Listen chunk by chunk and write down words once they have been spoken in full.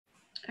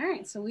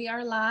right, so we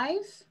are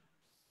live.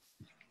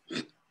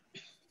 Turn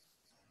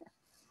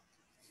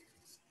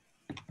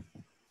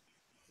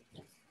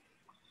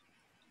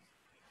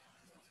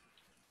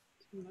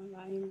my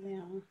volume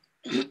down.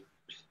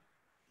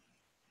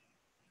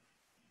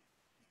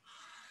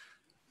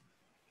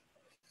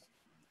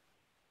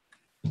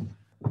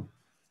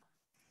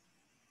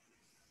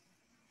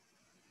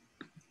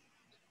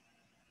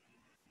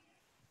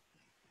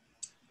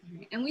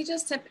 And we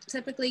just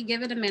typically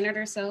give it a minute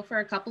or so for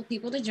a couple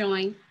people to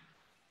join.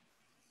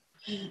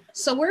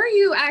 So where are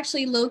you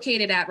actually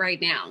located at right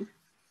now?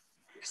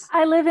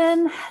 I live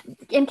in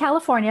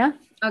California.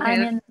 Okay,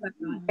 I'm in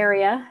the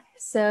area.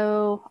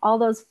 So all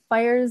those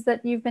fires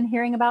that you've been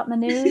hearing about in the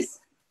news,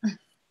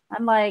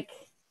 I'm like,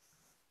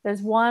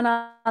 there's one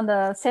on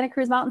the Santa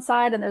Cruz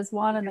mountainside and there's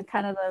one in the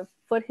kind of the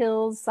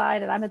foothills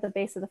side, and I'm at the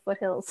base of the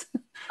foothills.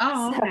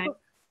 Oh, okay. So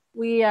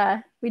we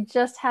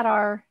just had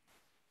our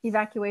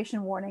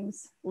evacuation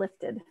warnings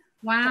lifted.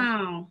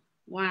 Wow.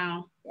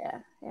 Wow. Yeah.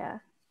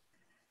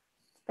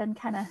 It's been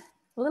kind of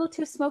a little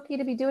too smoky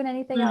to be doing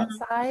anything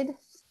outside,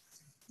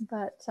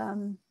 but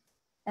and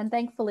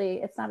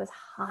thankfully it's not as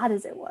hot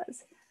as it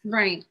was.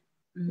 Right.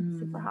 It's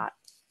super hot.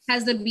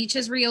 Has the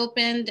beaches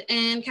reopened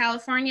in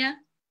California?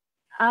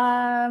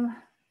 I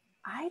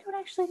don't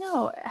actually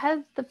know.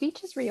 Have the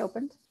beaches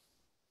reopened?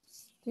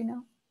 Do you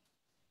know?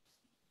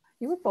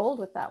 You were bold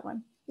with that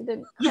one. You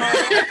didn't.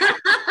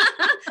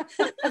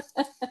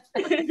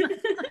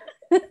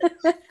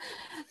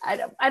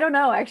 I don't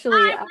know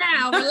actually. Live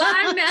now.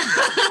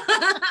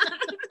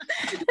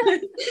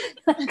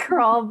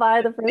 Crawl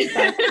by the first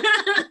time.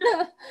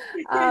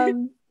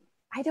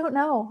 I don't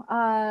know.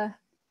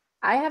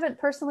 I haven't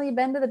personally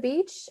been to the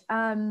beach.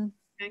 Okay.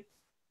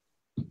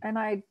 And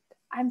I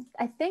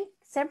think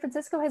San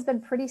Francisco has been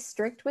pretty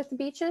strict with the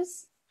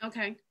beaches.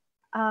 Okay.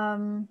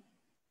 I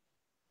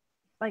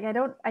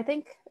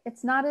think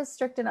it's not as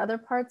strict in other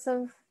parts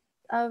of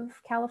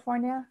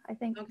California. I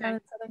think Okay. down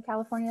in Southern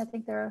California, I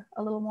think they're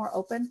a little more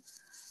open.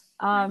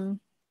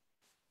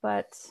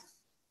 But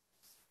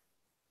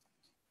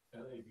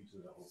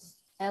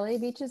LA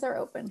beaches are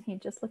open. He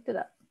just looked it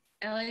up.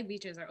 LA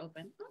beaches are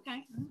open.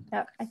 Okay.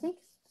 Yeah, I think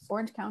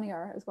Orange County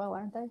are as well,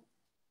 aren't they?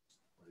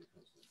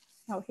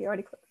 Oh, he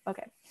already clicked.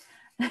 Okay.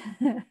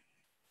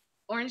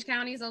 Orange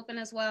County is open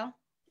as well.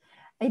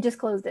 He just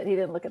closed it. He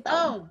didn't look at that.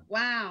 Oh, one.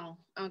 wow.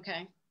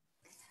 Okay.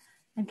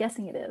 I'm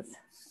guessing it is.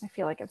 I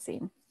feel like I've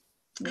seen.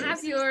 Hi,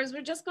 viewers.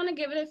 We're just going to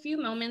give it a few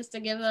moments to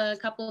give a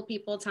couple of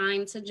people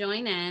time to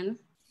join in.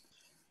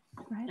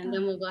 Right. And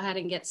then we'll go ahead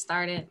and get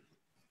started.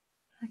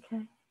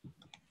 Okay.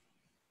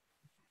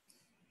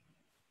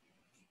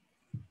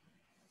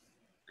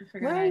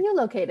 Where are you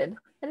located?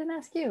 I didn't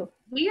ask you.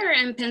 We are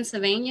in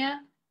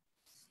Pennsylvania,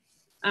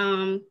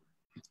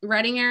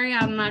 Reading area.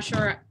 I'm not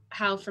sure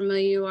how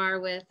familiar you are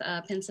with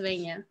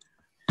Pennsylvania.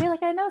 I feel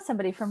like I know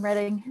somebody from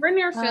Reading. We're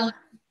near Philly.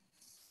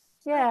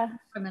 Yeah.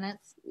 4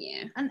 minutes.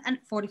 Yeah. And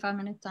 45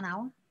 minutes an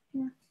hour.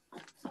 Yeah.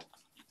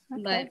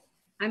 Okay. But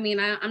I mean,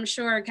 I'm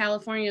sure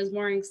California is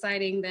more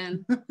exciting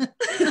than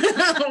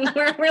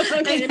where we're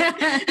located.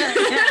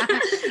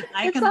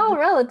 It's all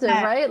relative,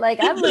 right? Like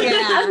I'm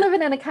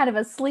living in a kind of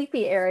a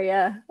sleepy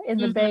area in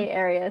the Bay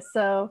Area,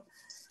 so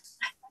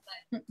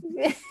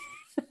Okay.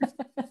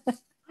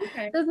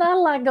 There's not a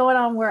lot going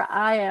on where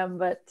I am,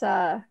 but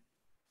yeah,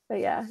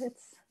 I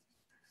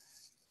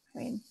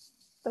mean,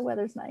 the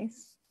weather's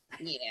nice.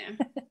 Yeah.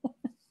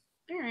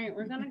 All right,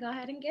 we're gonna go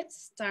ahead and get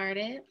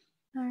started.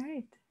 All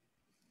right.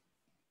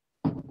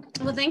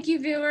 Well, thank you,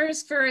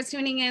 viewers, for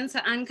tuning in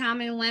to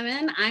Uncommon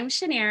Women. I'm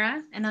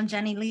Shanera. And I'm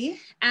Jenny Lee.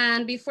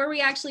 And before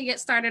we actually get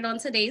started on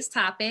today's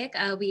topic,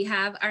 we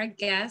have our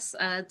guest,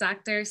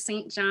 Dr.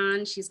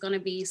 St.John. She's going to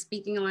be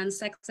speaking on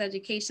sex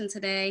education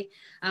today,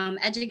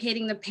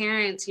 educating the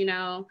parents,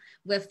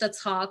 with the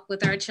talk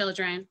with our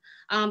children.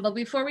 But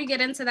before we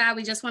get into that,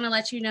 we just want to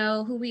let you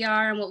know who we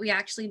are and what we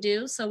actually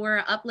do. So we're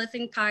an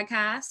uplifting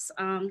podcast.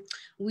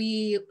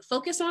 We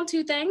focus on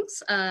two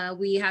things.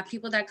 We have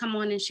people that come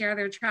on and share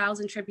their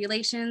trials and tribulations.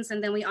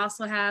 And then we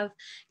also have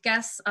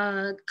guests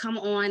come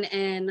on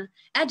and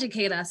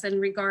educate us in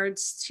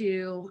regards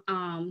to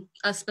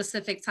a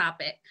specific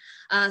topic.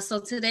 So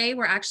today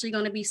we're actually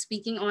going to be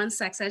speaking on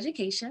sex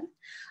education.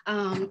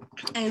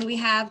 And we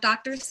have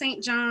Dr.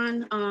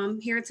 St.John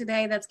here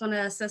today that's going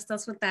to assist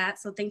us with that.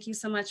 So thank you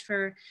so much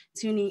for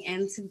tuning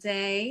in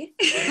today.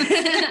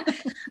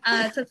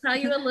 To tell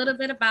you a little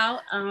bit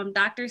about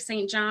Dr.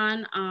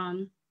 St.John,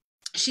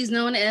 she's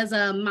known as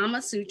a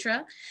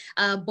MamaSutra,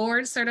 a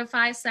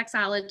board-certified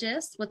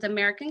sexologist with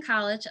American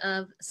College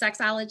of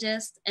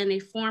Sexologists and a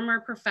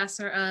former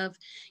professor of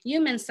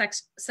human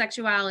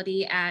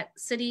sexuality at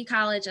City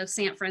College of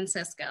San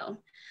Francisco.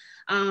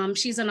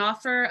 She's an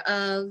author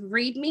of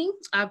Read Me,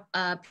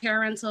 a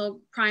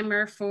parental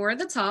primer for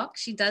the talk.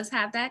 She does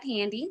have that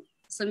handy,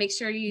 so make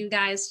sure you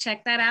guys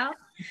check that out.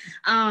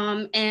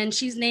 And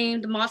she's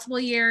named multiple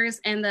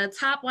years in the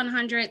top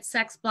 100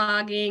 sex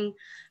blogging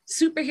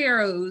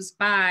superheroes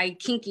by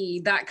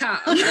kinky.com.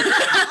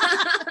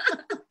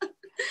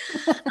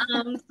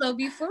 So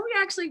before we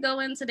actually go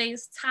into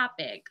today's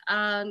topic,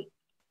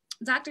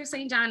 Dr.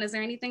 St. John, is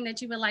there anything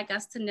that you would like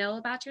us to know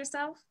about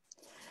yourself?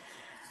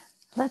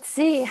 Let's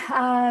see.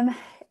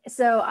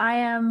 So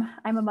I'm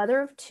a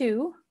mother of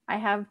two. I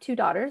have two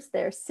daughters.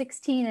 They're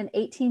 16 and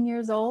 18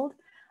 years old.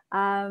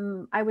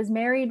 I was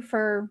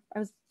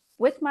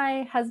with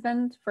my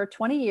husband for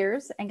 20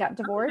 years and got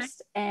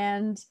divorced,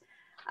 and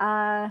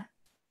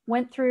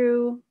went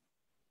through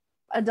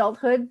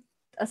adulthood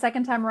a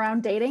second time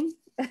around dating.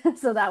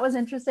 So that was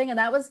interesting. And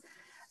that was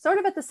sort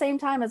of at the same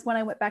time as when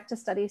I went back to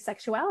study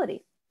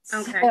sexuality.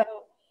 Okay. So,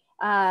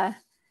 yeah,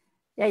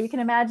 you can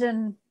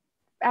imagine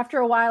after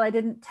a while, I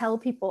didn't tell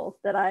people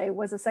that I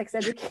was a sex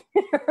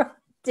educator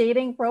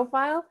dating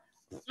profile.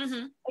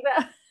 Mm-hmm.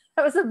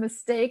 That was a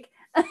mistake.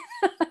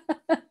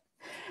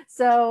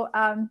 So,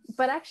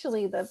 but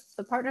actually the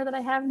partner that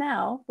I have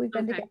now, we've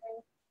been together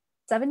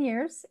 7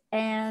 years.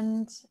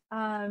 And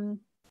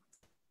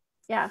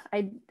yeah,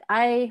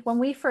 I when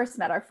we first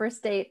met, our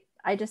first date,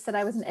 I just said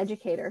I was an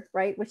educator,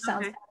 right? Which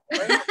sounds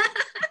kind of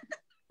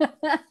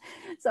boring.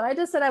 So I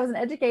just said I was an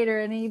educator,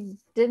 and he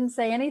didn't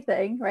say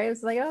anything, right? It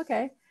was like,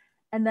 okay.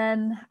 And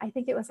then I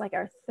think it was like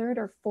our third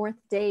or fourth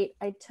date,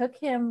 I took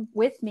him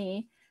with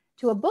me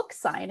to a book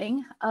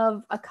signing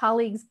of a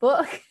colleague's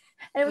book.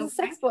 And it was a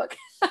sex book.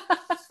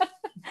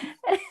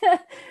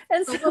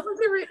 And so what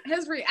was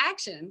his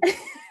reaction?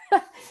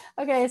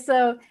 Okay,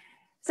 so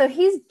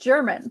he's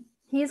German.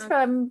 He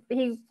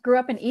grew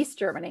up in East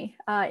Germany,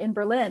 in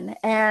Berlin,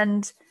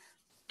 and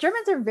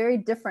Germans are very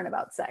different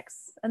about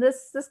sex. And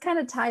this kind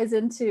of ties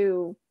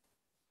into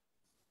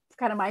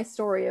kind of my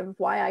story of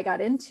why I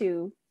got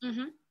into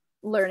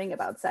learning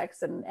about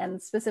sex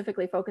and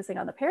specifically focusing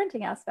on the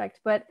parenting aspect.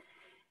 But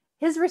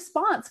his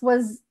response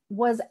was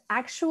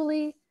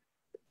actually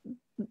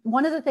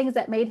one of the things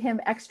that made him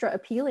extra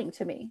appealing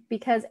to me,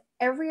 because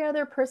every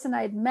other person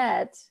I'd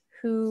met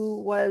who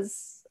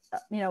was,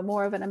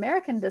 more of an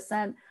American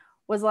descent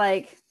was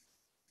like,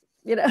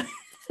 kind of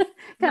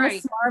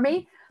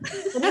smarmy.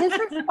 And his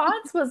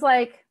response was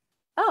like,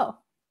 oh,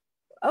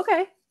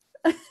 okay.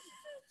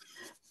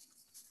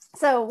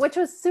 So, which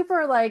was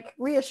super like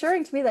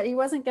reassuring to me that he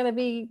wasn't going to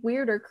be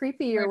weird or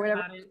creepy or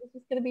whatever. It was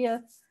just going to be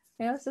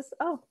it's just,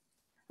 oh,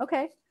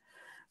 okay.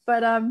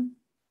 But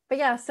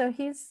yeah, so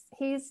he's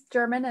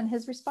German, and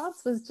his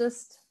response was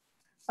just,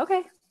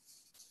 okay.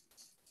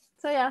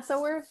 So yeah,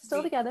 so we're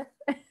still together.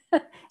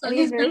 So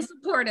he's been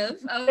supportive.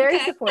 Okay. Very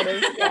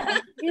supportive. Yeah.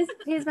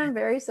 He's been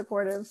very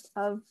supportive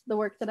of the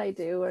work that I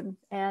do,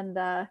 and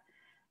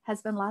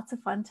has been lots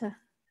of fun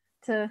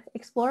to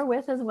explore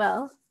with as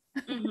well.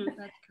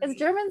 Because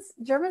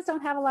Germans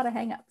don't have a lot of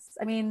hangups.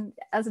 I mean,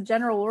 as a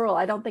general rule,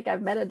 I don't think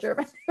I've met a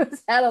German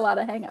who's had a lot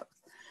of hangups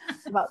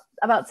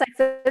about sex.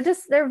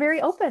 They're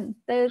very open.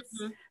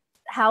 It's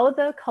how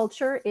the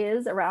culture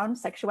is around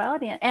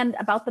sexuality and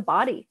about the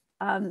body.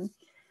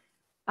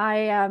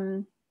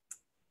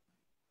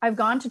 I've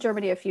gone to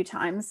Germany a few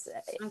times.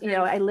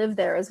 I lived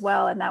there as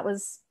well, and that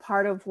was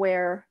part of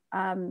where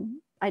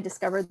I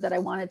discovered that I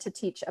wanted to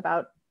teach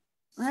about.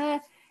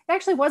 It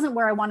actually wasn't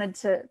where I wanted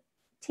to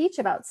teach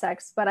about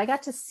sex, but I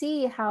got to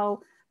see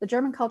how the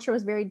German culture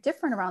was very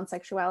different around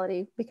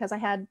sexuality because I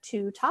had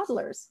two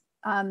toddlers.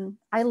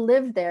 I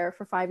lived there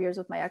for 5 years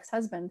with my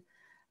ex-husband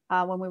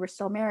when we were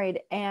still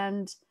married.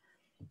 And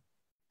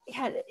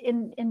yeah,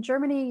 in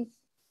Germany,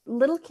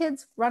 little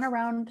kids run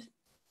around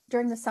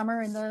during the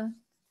summer in the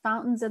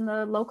fountains in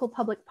the local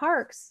public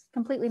parks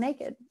completely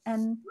naked,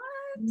 and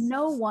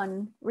no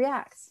one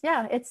reacts.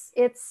 Yeah, it's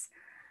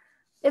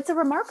a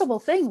remarkable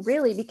thing,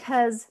 really,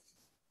 because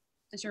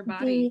it's your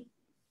body.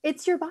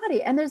 It's your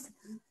body. And there's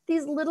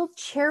these little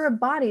cherub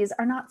bodies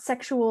are not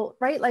sexual,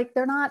 right? Like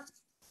they're not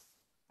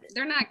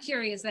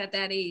curious at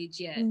that age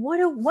yet.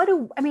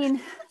 I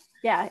mean,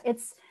 yeah,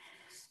 it's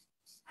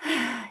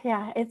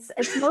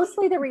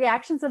mostly the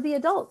reactions of the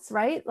adults,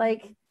 right?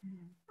 Like,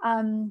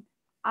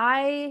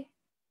 I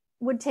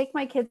would take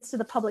my kids to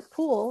the public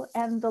pool,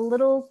 and the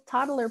little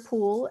toddler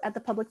pool at the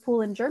public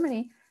pool in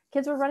Germany,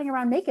 kids were running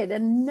around naked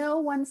and no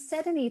one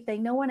said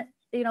anything. No one,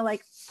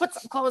 like put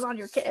some clothes on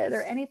your kid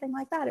or anything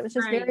like that. It was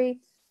just very,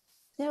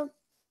 they're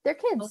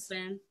kids.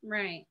 Open,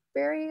 right.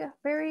 Very,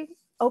 very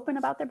open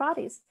about their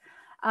bodies.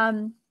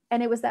 And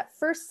it was that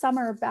first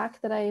summer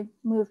back that I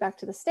moved back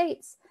to the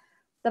States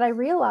that I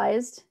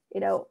realized,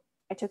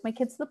 I took my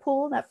kids to the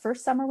pool. That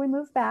first summer we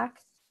moved back,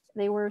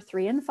 they were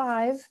 3 and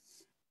 5.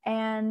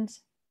 And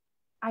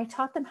I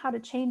taught them how to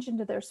change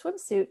into their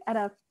swimsuit at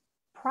a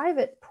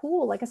private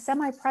pool, like a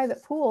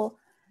semi-private pool,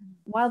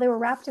 while they were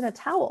wrapped in a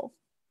towel.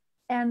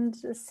 And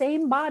the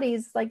same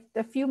bodies, like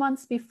a few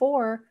months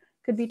before,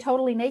 could be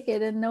totally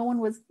naked and no one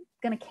was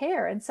going to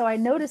care. And so I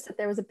noticed that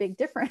there was a big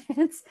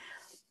difference.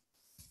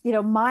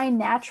 My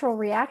natural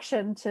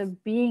reaction to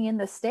being in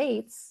the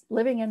States,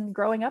 living and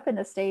growing up in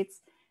the States,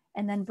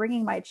 and then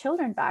bringing my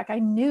children back, I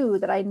knew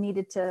that I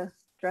needed to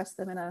dress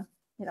them in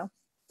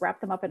wrap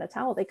them up in a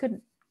towel. They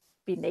couldn't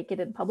be naked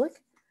in public.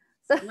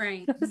 So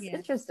right. It was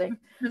interesting.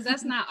 Because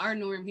that's not our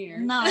norm here.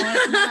 No,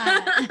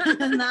 it's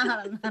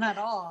not. Not at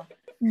all.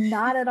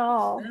 Not at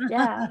all.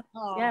 Yeah.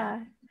 Oh.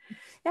 Yeah.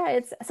 Yeah.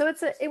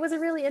 It was a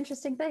really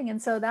interesting thing.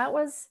 And so that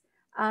was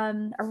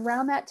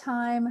around that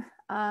time,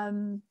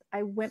 I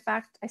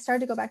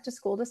started to go back to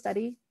school to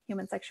study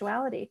human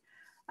sexuality.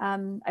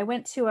 I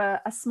went to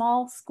a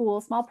small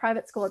school, small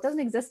private school. It doesn't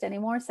exist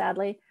anymore,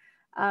 sadly,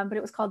 but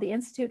it was called the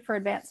Institute for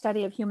Advanced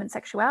Study of Human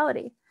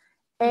Sexuality.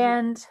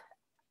 And,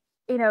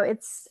 you know,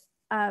 it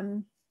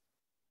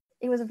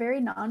was a very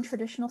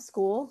non-traditional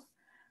school,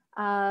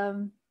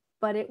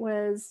 but it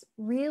was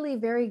really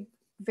very,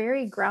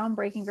 very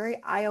groundbreaking,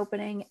 very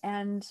eye-opening,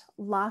 and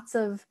lots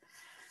of,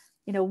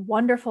 you know,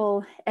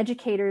 wonderful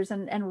educators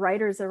and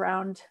writers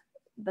around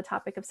the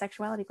topic of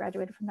sexuality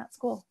graduated from that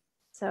school.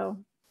 So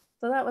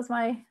that was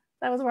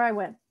where I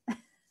went.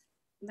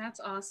 That's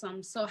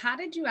awesome. So how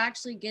did you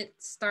actually get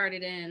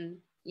started in,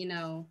 you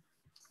know,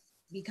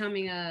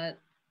 becoming a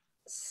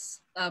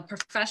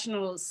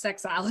professional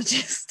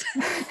sexologist?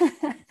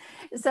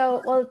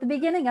 So, well, the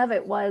beginning of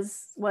it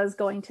was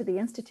going to the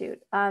Institute.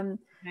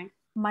 Okay.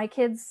 My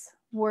kids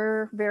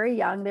were very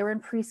young. They were in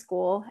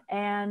preschool,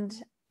 and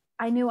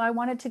I knew I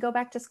wanted to go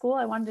back to school.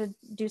 I wanted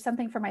to do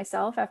something for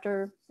myself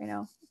after, you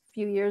know, a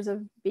few years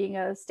of being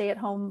a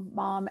stay-at-home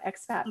mom,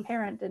 expat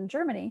parent in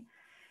Germany.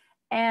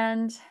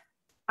 And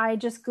I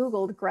just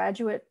Googled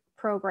graduate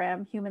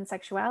program, human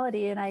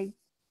sexuality, and I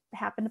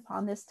happened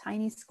upon this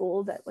tiny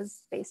school that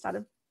was based out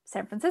of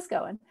San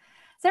Francisco. And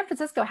San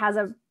Francisco has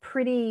a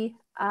pretty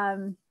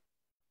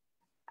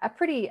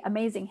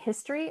amazing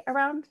history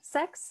around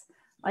sex.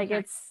 Like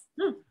Okay.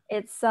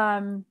 it's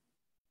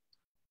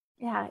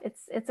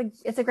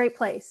a great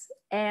place.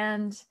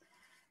 And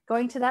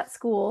going to that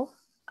school,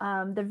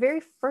 the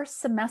very first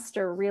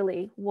semester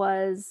really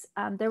was,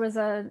 there was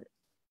a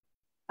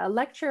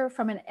lecture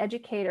from an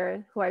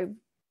educator who I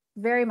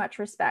very much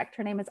respect.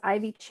 Her name is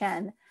Ivy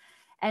Chen.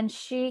 And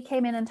she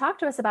came in and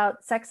talked to us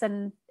about sex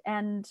and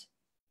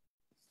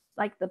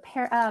like the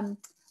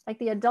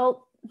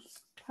adult,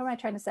 how am I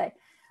trying to say?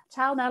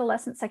 Child and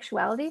adolescent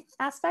sexuality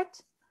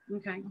aspect.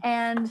 Okay.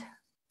 And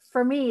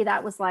for me,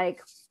 that was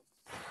like,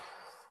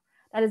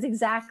 that is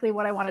exactly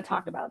what I want to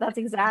talk about. That's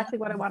exactly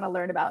what I want to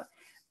learn about.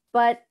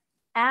 But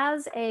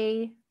as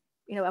a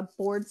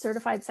board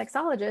certified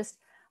sexologist,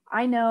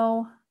 I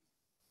know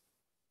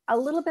a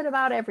little bit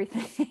about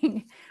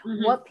everything,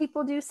 what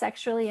people do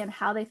sexually and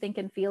how they think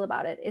and feel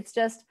about it. It's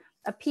just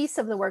a piece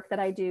of the work that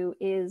I do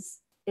is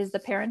the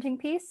parenting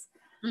piece.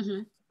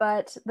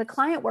 But the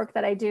client work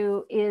that I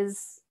do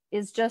is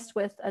just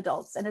with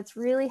adults, and it's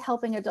really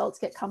helping adults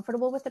get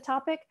comfortable with the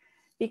topic,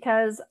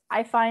 because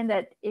I find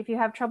that if you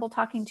have trouble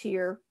talking to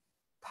your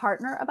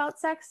partner about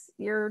sex,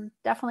 you're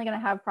definitely going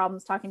to have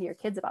problems talking to your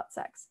kids about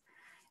sex.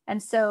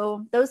 And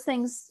so those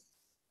things,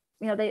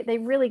 you know, they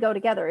really go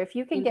together. If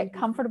you can get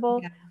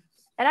comfortable,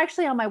 and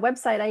actually on my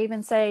website, I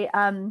even say,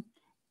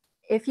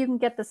 if you can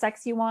get the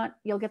sex you want,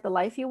 you'll get the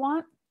life you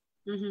want.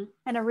 And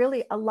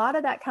a lot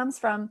of that comes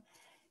from,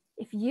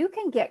 if you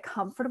can get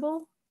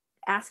comfortable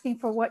asking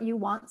for what you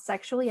want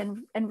sexually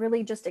and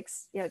really just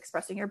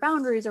expressing your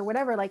boundaries or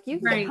whatever, like you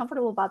can get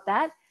comfortable about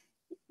that,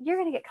 you're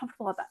going to get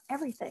comfortable about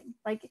everything.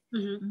 Like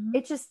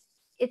it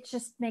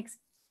just makes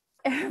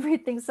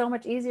everything so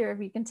much easier if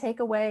you can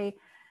take away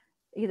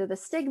either the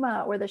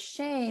stigma or the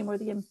shame or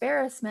the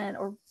embarrassment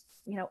or,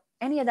 you know,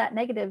 any of that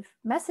negative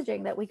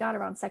messaging that we got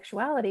around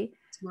sexuality.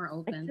 It's more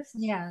open.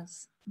 Yeah,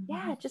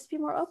 just be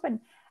more open.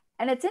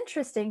 And it's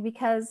interesting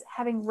because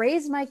having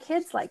raised my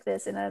kids like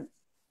this in a,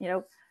 you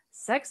know,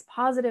 sex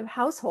positive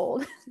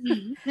household,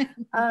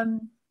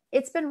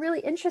 it's been really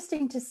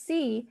interesting to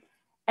see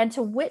and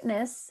to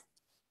witness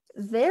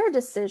their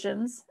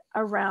decisions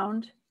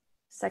around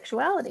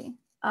sexuality.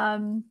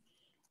 I'll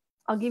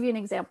give you an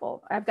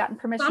example. I've gotten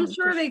permission. So I'm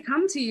sure they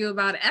come to you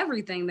about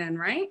everything then,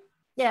 right?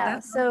 Yeah.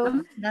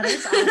 That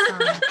is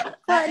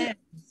awesome.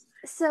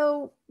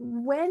 So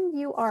when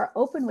you are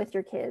open with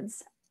your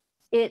kids,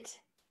 it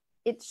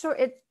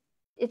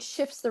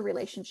shifts the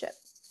relationship,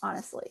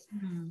 honestly,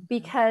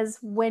 because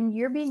when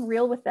you're being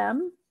real with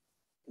them,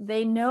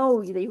 they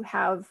know that you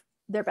have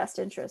their best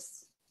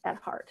interests at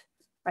heart,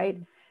 right?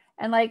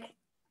 And like,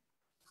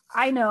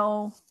 I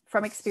know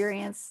from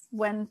experience,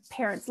 when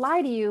parents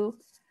lie to you,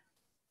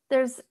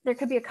 there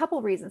could be a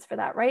couple reasons for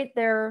that, right?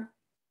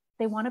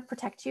 They want to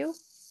protect you,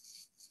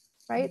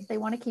 right? They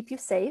want to keep you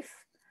safe.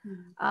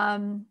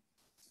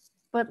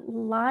 But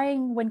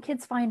lying, when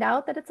kids find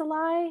out that it's a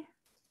lie,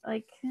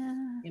 like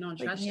you don't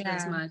trust you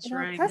as much, they don't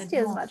right? trust you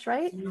as much,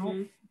 right?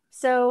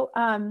 So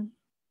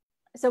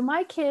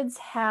my kids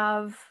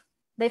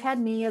they've had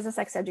me as a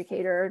sex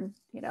educator, and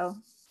you know,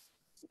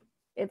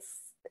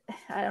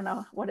 I don't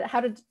know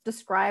how to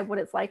describe what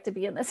it's like to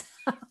be in this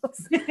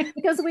house,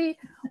 because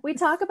we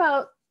talk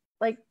about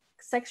like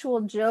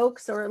sexual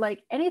jokes or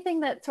like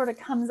anything that sort of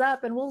comes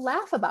up, and we'll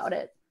laugh about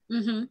it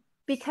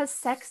because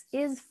sex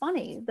is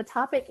funny. The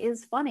topic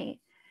is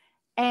funny.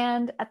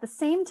 And at the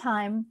same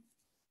time,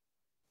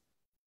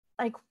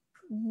 like,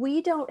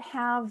 we don't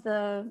have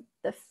the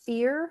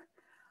fear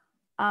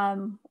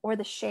or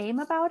the shame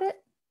about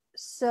it.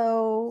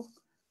 So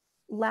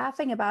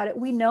laughing about it.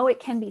 We know it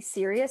can be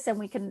serious, and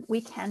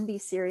we can be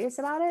serious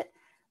about it,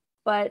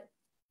 but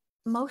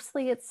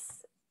mostly it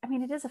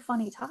is a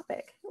funny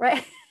topic,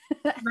 right?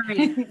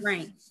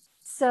 Right.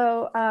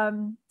 So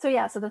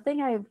so the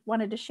thing I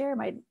wanted to share,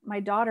 my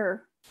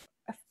daughter,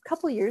 a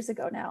couple years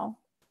ago now,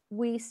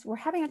 we were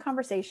having a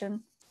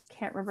conversation.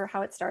 Can't remember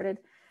how it started,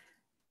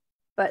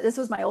 but this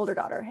was my older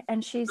daughter,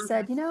 and she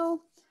said,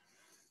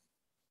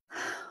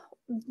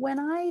 when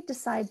I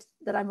decide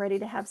that I'm ready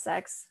to have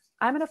sex,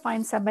 I'm going to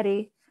find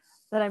somebody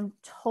that I'm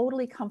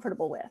totally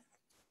comfortable with.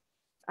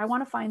 I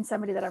want to find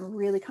somebody that I'm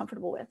really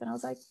comfortable with. And I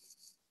was like,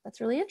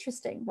 that's really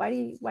interesting. Why do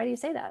you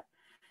say that?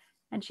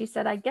 And she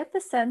said, I get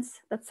the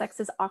sense that sex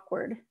is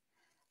awkward,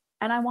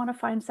 and I want to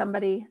find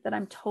somebody that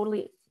I'm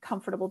totally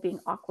comfortable being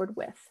awkward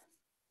with.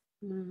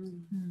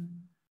 Mm-hmm.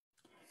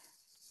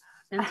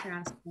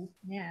 Interesting.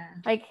 Yeah.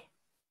 Like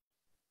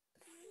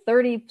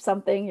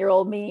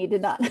 30-something-year-old me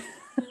did not.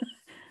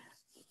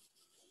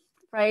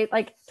 Right?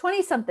 Like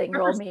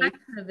 20-something-year-old me.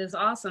 Perspective is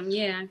awesome.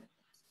 Yeah.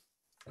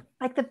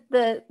 Like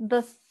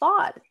the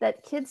thought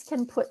that kids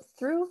can put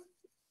through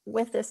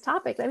with this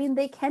topic. I mean,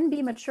 they can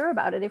be mature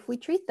about it if we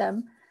treat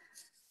them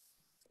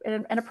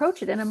and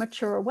approach it in a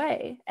mature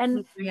way.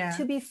 And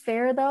to be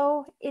fair,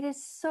 though, it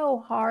is so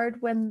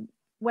hard when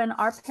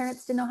our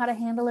parents didn't know how to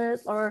handle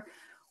it, or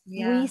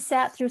we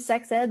sat through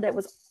sex ed that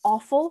was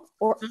awful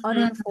or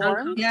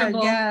uninformed.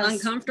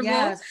 Uncomfortable.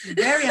 Yes,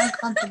 very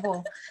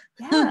uncomfortable.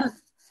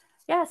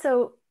 Yeah.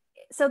 So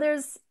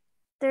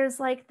there's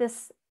like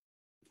this,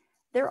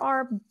 there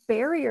are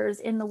barriers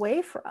in the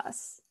way for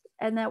us,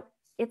 and that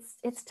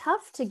it's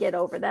tough to get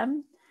over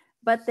them.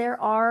 But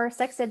there are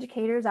sex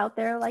educators out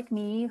there like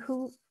me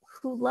who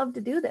love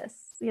to do this.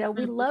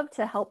 We love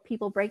to help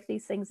people break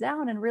these things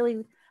down and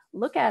really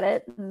look at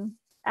it and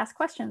ask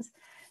questions.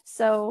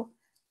 So,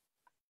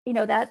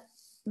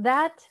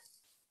 that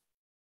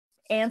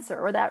answer,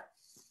 or that,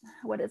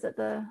 what is it?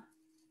 The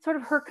sort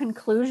of her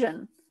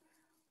conclusion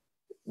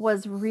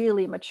was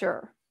really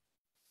mature,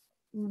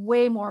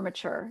 way more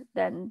mature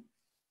than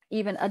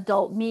even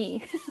adult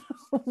me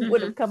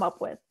would have come up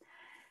with.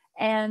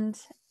 And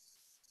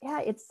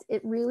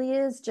it really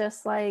is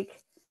just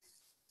like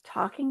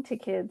talking to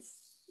kids,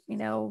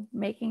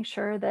 making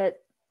sure that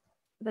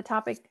the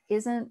topic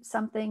isn't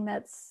something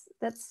that's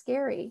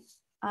scary.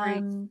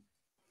 Right.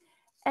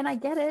 And I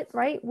get it,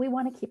 right? We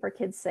want to keep our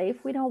kids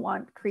safe. We don't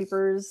want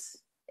creepers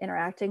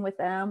interacting with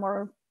them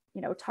or,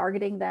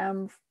 targeting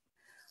them.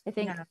 I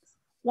think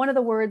one of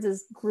the words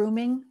is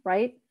grooming,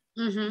 right?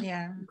 Mm-hmm.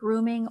 Yeah.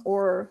 Grooming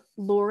or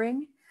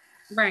luring.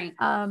 Right.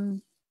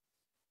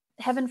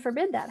 Heaven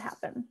forbid that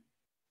happen.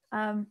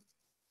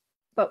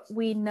 But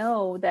we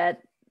know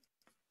that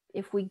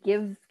if we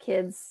give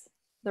kids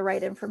the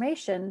right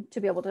information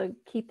to be able to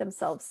keep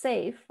themselves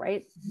safe,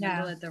 right?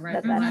 Yeah.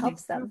 That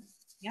helps them.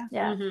 Yeah.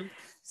 Mm-hmm.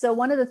 So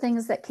one of the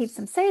things that keeps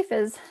them safe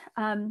is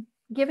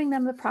giving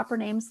them the proper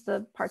names,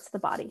 the parts of the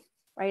body,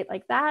 right?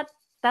 Like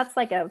that's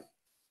like a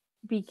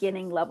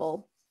beginning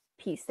level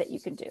piece that you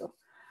can do.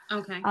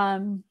 Okay.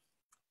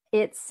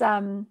 It's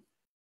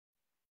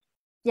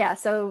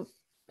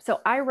so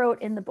I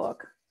wrote in the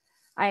book,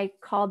 I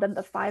called them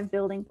the 5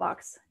 building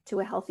blocks to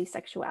a healthy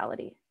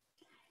sexuality.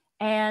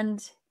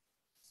 And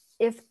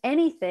if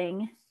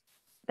anything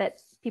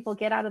that people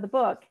get out of the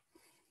book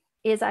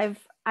is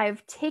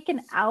I've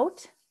taken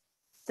out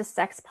the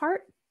sex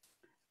part,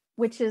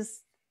 which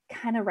is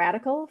kind of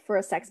radical for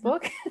a sex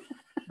book,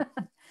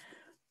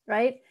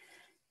 right?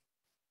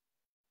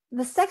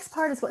 The sex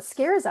part is what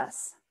scares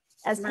us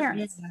as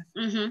parents.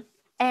 Mm-hmm.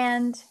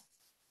 And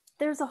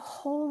there's a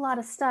whole lot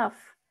of stuff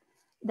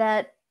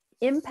that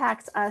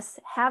impacts us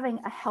having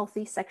a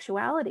healthy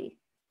sexuality.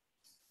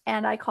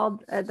 And I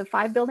called the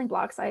 5 building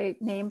blocks, I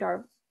named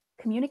our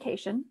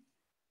communication,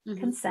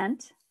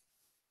 consent,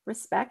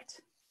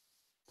 respect,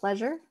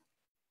 pleasure,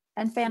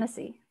 and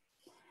fantasy.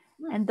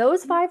 And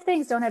those 5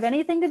 things don't have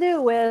anything to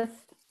do with,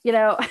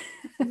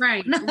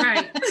 Right.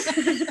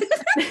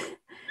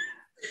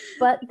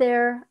 but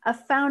they're a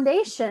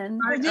foundation.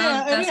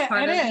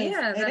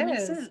 That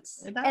makes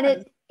sense.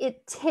 And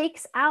it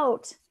takes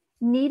out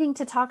needing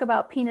to talk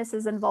about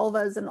penises and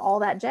vulvas and all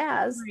that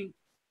jazz, Right.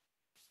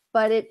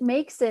 but it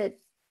makes it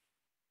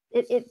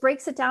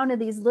breaks it down to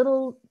these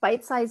little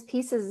bite-sized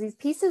pieces, these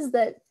pieces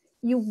that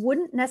you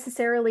wouldn't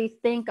necessarily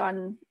think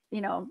on,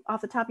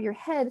 off the top of your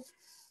head,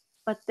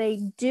 but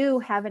they do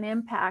have an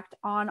impact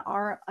on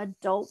our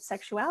adult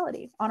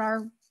sexuality, on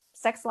our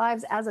sex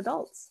lives as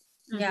adults.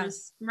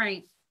 Yes.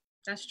 Right.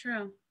 That's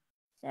true.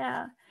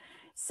 Yeah.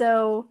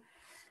 So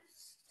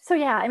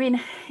yeah, I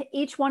mean,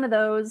 each one of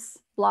those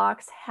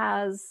blocks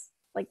has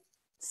like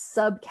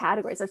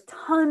subcategories. There's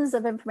tons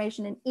of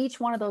information in each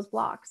one of those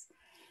blocks.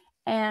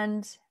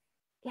 And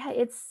yeah,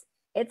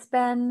 it's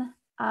been,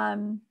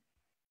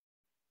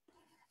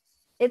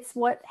 it's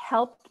what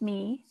helped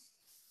me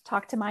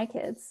talk to my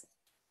kids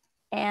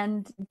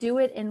and do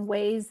it in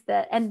ways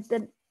that, and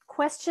the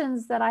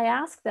questions that I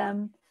ask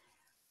them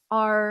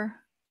are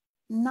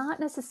not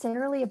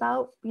necessarily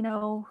about,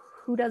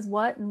 who does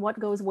what and what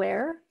goes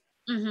where.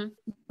 Mm-hmm.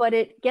 but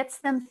it gets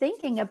them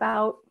thinking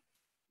about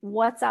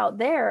what's out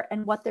there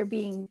and what they're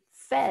being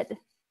fed,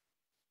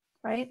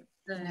 right?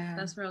 Good. Yeah.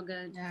 That's real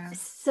good. Yeah.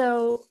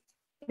 So,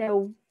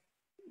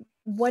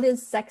 what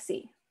is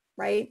sexy,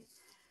 right?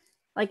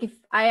 Like if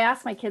I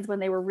asked my kids when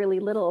they were really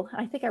little,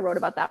 I think I wrote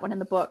about that one in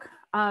the book.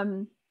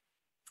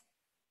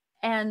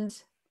 And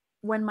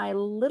when my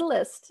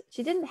littlest,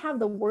 she didn't have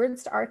the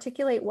words to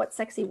articulate what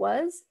sexy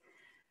was,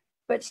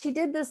 but she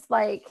did this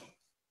like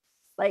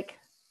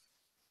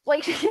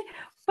she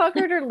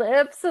puckered her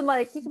lips, and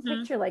like you can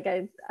picture like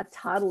a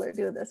toddler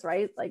doing this,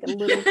 right? Like a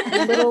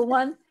little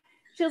one.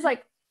 She was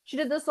like, she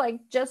did this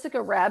like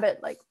Jessica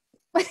Rabbit, like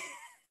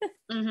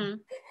Mm-hmm.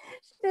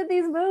 she did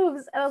these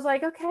moves, and I was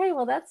like, okay,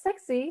 well that's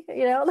sexy,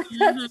 like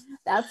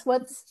that's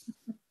what's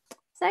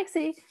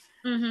sexy.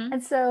 Mm-hmm.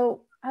 And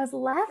so I was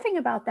laughing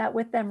about that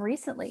with them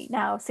recently,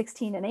 now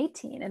 16 and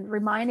 18, and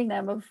reminding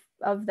them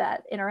of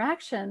that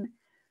interaction.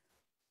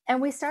 And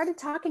we started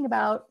talking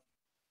about,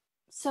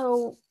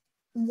 so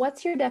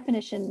what's your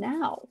definition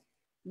now?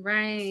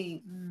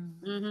 Right.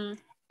 Mm-hmm.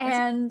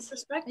 And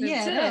perspective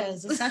Yeah, too. it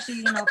is.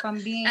 Especially, from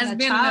being as a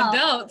being child. an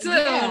adult too.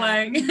 Yeah,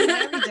 Like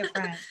very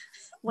different.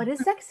 what is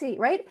sexy,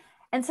 right?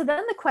 And so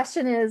then the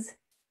question is,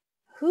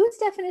 whose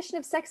definition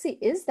of sexy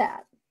is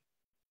that?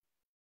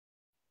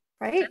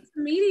 Right? That's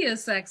media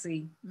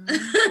sexy.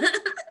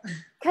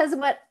 Because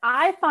what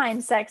I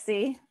find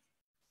sexy,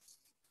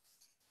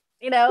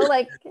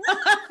 like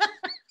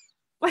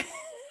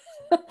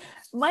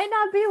might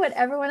not be what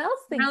everyone else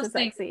thinks is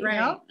sexy.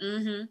 Right.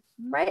 Mm-hmm.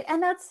 Right.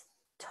 And that's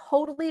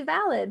totally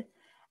valid.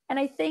 And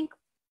I think,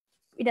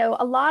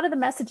 a lot of the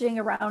messaging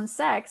around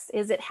sex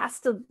is it has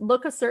to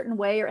look a certain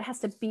way, or it has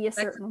to be a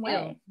certain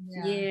way.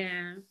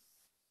 Yeah.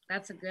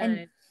 That's a good.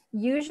 And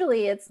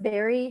usually it's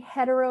very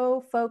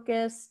hetero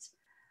focused.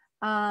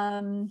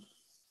 There's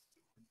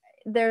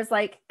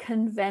like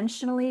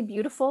conventionally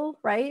beautiful,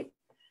 right?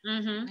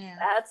 Mm-hmm. Yeah.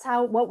 That's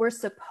what we're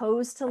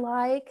supposed to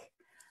like.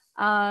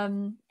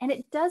 And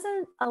it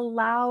doesn't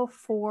allow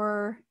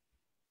for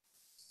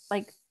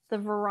like the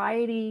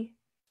variety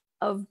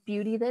of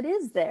beauty that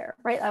is there,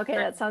 right? Okay,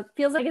 that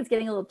feels like it's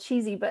getting a little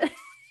cheesy, but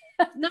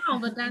no,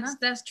 but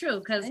that's true,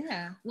 because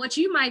what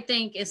you might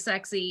think is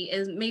sexy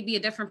is maybe a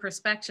different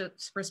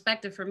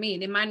perspective for me,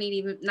 and it might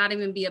not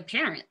even be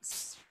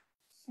appearance.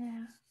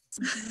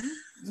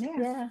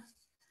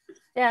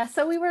 Yeah.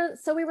 So we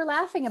were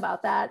laughing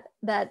about that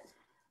the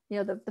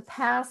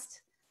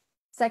past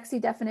sexy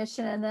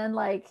definition, and then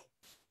like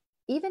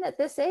even at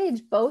this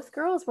age, both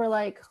girls were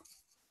like,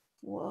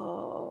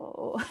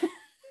 whoa.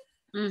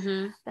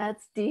 Mm-hmm.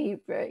 That's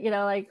deep,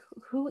 like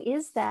who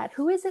is that?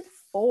 Who is it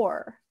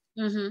for?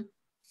 Mm-hmm.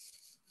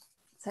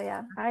 So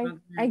yeah,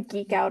 I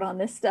geek out on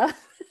this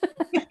stuff.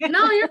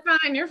 No, you're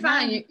fine. You're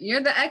fine.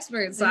 You're the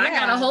expert. So I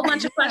got a whole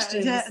bunch of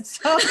questions.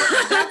 So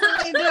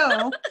definitely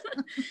do.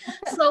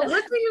 So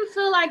what do you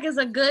feel like is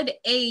a good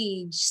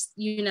age,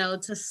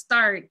 to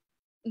start,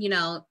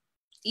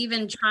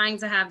 even trying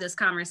to have this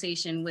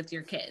conversation with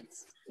your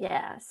kids?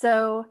 Yeah.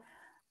 So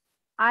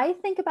I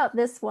think about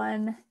this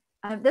one.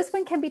 This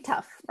one can be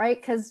tough, right?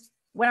 Because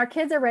when our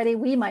kids are ready,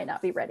 we might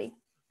not be ready.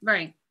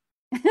 Right.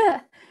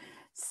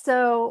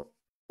 So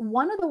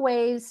one of the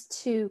ways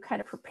to kind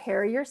of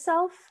prepare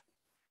yourself,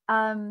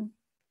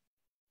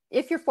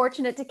 if you're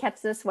fortunate to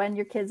catch this when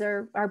your kids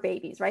are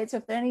babies, right? So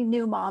if there are any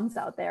new moms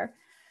out there,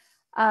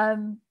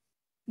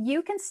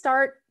 you can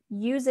start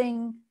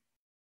using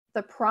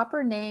the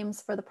proper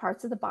names for the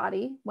parts of the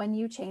body when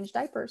you change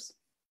diapers.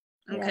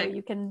 Okay.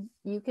 You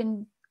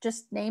can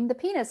just name the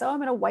penis. Oh, I'm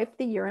going to wipe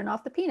the urine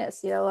off the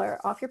penis,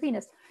 or off your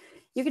penis.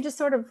 You can just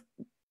sort of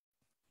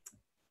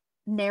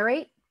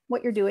narrate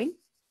what you're doing,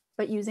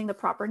 but using the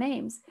proper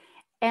names.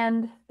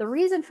 And the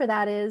reason for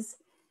that is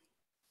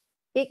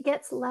it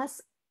gets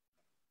less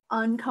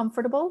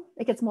uncomfortable.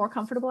 It gets more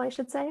comfortable, I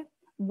should say,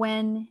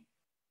 when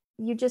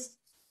you just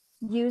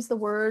use the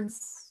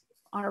words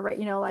on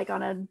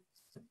a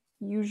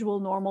usual,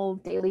 normal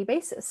daily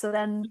basis. So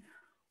then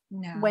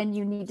when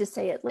you need to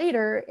say it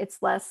later,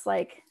 it's less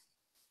like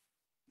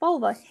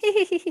vulva.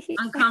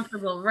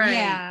 Uncomfortable, right?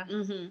 Yeah.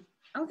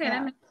 Mm-hmm. Okay,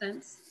 that makes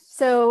sense.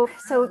 So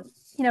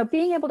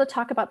being able to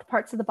talk about the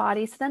parts of the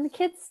body, so then the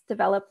kids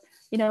develop,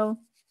 their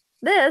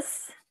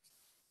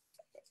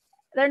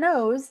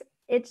nose.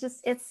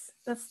 It's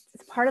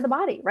part of the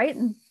body, right?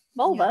 And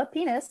vulva,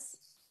 penis,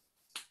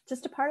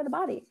 just a part of the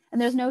body,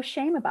 and there's no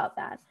shame about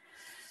that.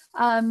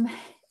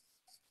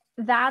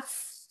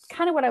 That's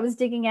kind of what I was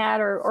digging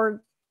at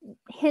or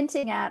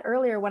hinting at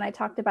earlier when I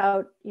talked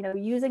about,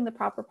 using the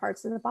proper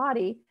parts of the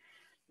body,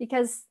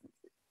 because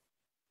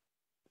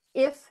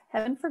if,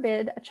 heaven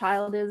forbid, a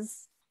child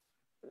is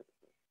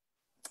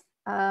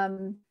a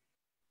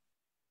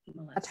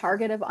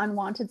target of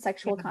unwanted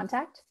sexual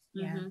contact,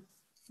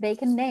 they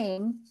can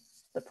name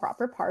the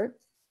proper part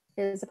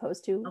as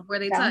opposed to where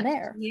they down touch.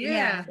 there.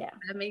 Yeah,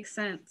 that makes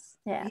sense.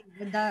 Yeah,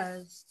 it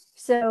does.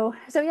 So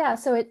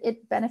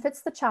it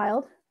benefits the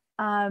child.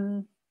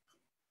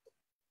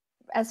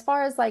 As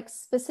far as like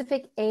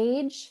specific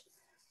age,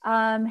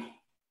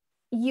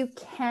 you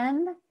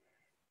can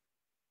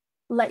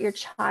let your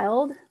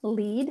child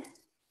lead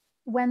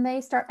when they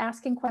start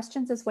asking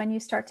questions is when you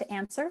start to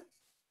answer.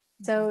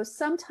 So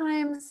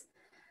sometimes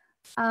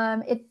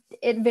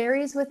it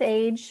varies with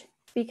age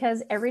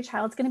because every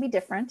child's going to be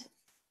different.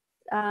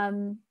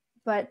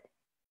 But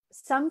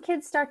some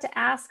kids start to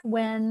ask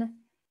when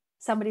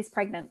somebody's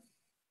pregnant.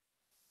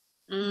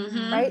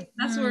 Right?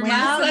 That's where Yep,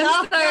 my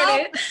son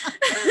started.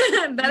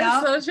 That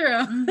is so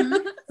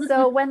true.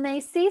 So when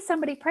they see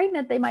somebody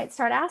pregnant, they might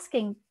start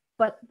asking,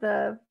 but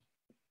the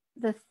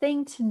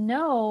thing to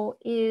know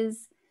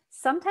is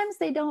sometimes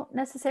they don't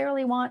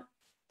necessarily want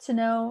to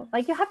know,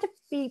 like you have to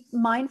be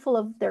mindful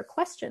of their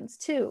questions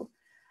too.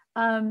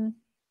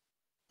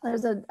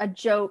 There's a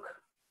joke.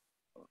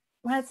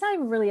 Well, it's not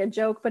even really a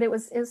joke, but it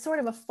was sort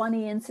of a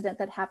funny incident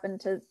that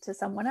happened to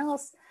someone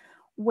else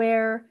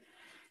where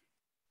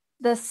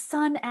the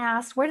son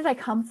asked, "Where did I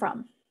come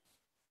from?"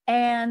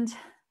 And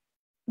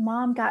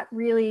mom got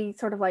really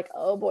sort of like,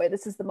 "Oh boy,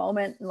 this is the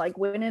moment," and like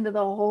went into the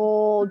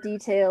whole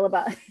detail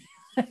about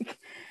like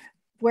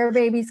where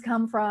babies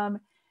come from.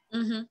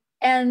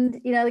 And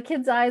the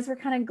kid's eyes were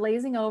kind of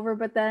glazing over,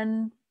 but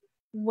then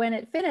when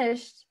it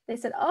finished, they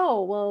said,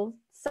 "Oh, well,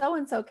 so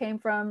and so came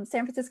from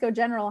San Francisco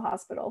General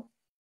Hospital."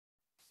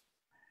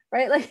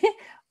 Right? Like,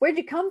 where'd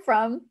you come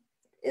from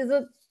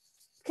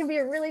can be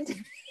a really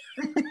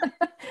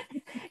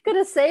could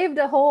have saved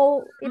a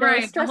whole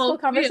stressful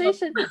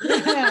conversation.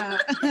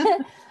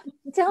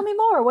 Tell me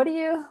more. Why do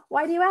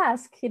you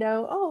ask?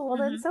 Oh, well,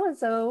 then so and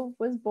so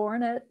was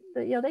born at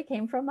they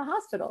came from the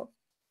hospital.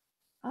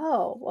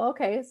 Oh, well,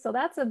 okay, so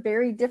that's a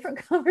very different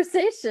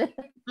conversation.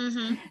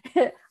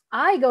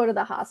 I go to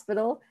the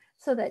hospital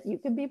so that you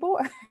can be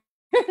born.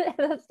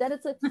 Then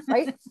it's a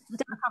different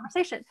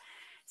conversation.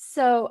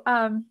 So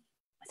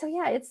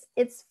yeah,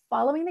 it's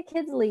following the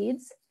kids'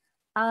 leads.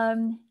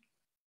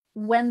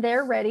 When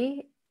they're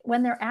ready,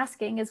 when they're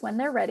asking is when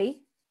they're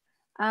ready.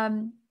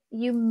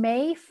 You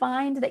may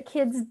find that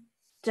kids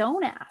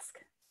don't ask,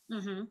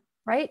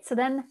 right? So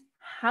then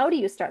how do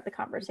you start the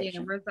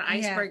conversation? Yeah, where's the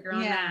icebreaker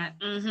on that?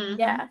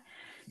 Yeah.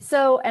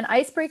 So an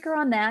icebreaker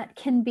on that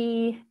can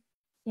be,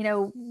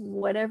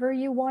 whatever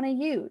you want to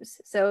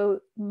use.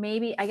 So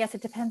maybe, I guess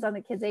it depends on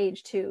the kid's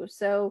age too.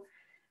 So,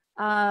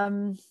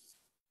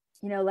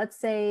 let's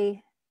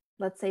say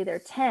they're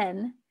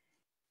 10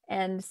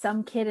 and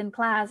some kid in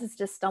class has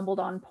just stumbled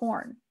on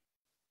porn.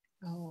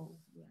 Oh,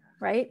 yeah.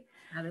 Right?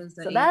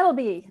 So that'll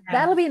be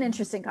an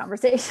interesting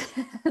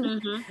conversation.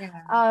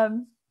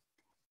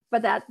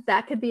 But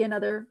that could be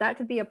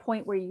a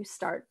point where you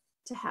start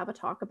to have a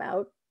talk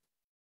about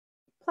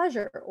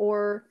pleasure,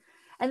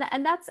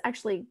 and that's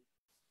actually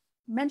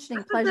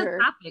mentioning pleasure.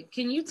 Topic.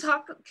 Can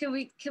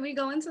we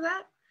go into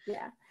that?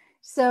 Yeah.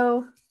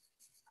 So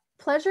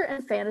pleasure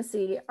and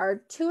fantasy are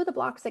two of the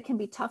blocks that can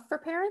be tough for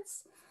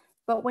parents,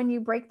 but when you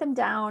break them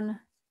down,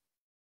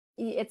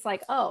 it's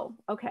like, oh,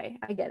 okay,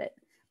 I get it.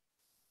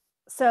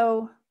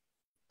 So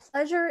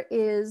pleasure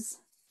is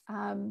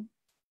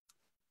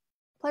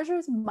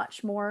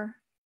much more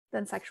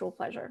than sexual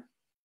pleasure,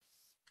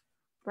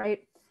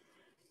 right?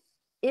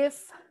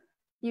 If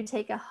you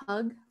take a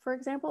hug, for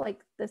example, like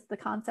the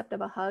concept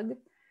of a hug,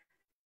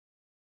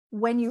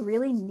 when you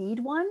really need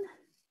one,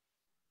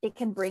 it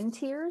can bring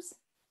tears.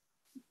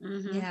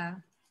 Yeah,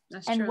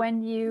 that's and true.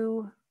 when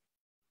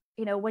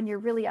when you're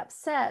really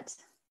upset,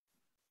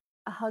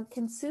 a hug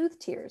can soothe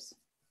tears.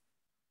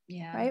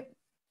 Yeah. Right.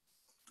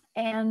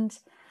 And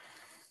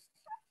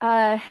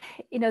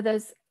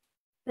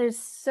there's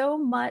so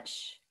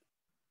much.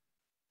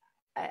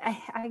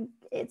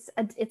 It's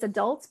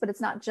adults, but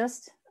it's not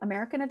just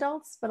American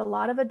adults, but a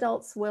lot of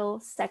adults will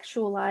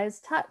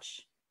sexualize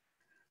touch.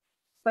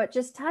 But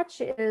just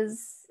touch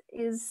is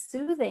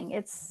soothing.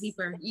 It's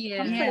deeper.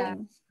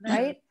 Comforting,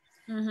 right?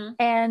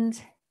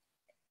 And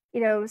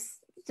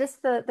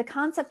just the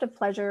concept of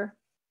pleasure.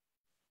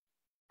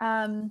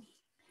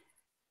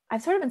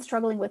 I've sort of been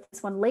struggling with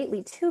this one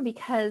lately too,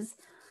 because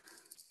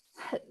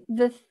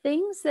the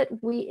things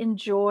that we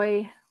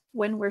enjoy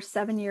when we're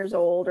 7 years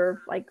old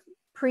or like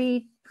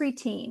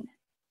preteen,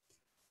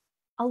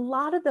 a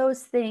lot of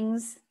those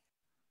things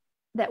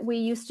that we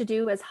used to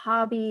do as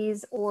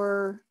hobbies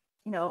or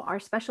our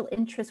special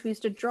interests, we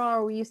used to draw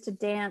or we used to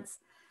dance,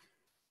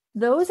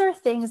 those are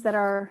things that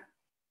are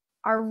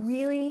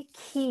really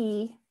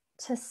key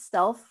to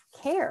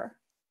self-care,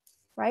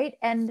 right?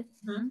 And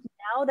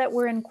now that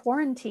we're in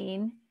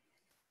quarantine,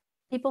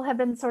 people have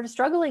been sort of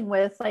struggling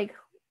with like,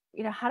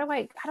 how do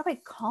I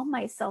calm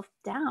myself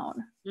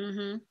down?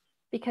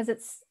 Because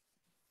it's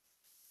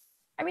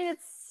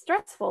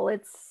stressful,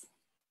 it's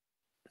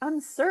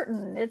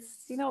uncertain,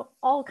 it's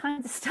all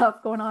kinds of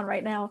stuff going on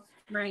right now.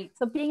 Right.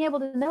 So being able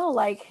to know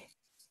like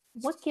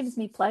what gives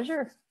me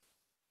pleasure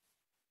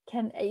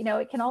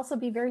it can also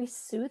be very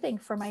soothing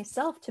for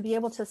myself to be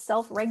able to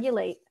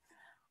self-regulate.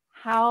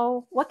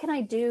 What can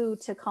I do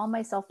to calm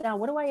myself down?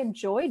 What do I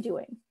enjoy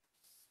doing?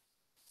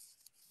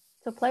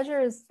 So pleasure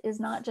is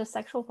not just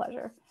sexual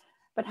pleasure,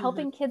 but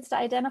helping kids to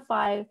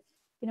identify,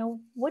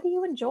 what do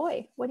you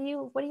enjoy? What do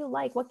you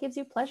like? What gives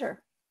you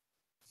pleasure?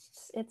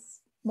 It's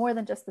more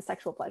than just the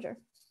sexual pleasure.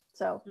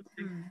 So,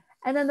 Mm.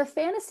 and then the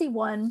fantasy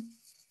one,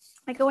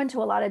 I go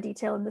into a lot of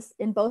detail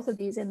in both of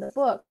these in the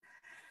book.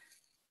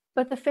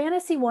 But the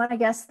fantasy one, I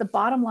guess the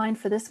bottom line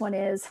for this one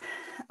is,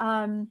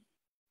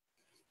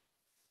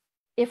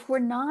 if we're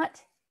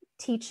not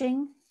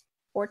teaching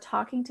or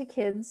talking to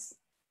kids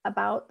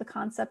about the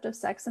concept of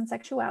sex and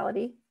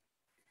sexuality,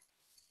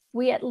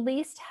 we at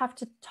least have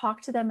to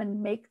talk to them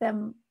and make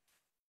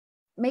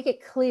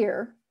it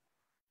clear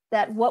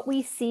that what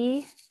we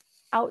see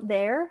out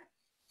there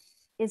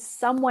is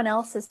someone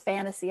else's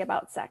fantasy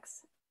about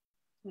sex.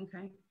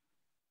 Okay.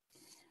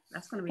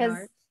 That's going to be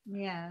hard.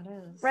 Yeah, it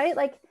is. Right?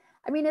 Like,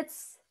 I mean,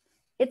 it's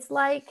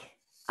like,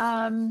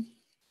 well,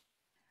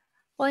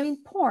 I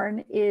mean,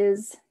 porn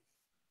is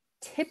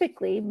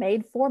typically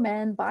made for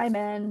men, by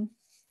men,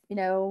 you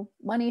know,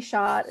 money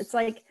shot. It's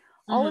like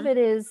all of it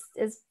is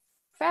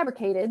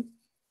fabricated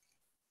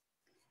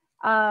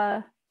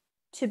to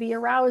be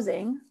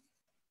arousing.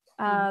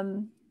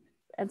 And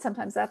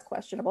sometimes that's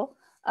questionable.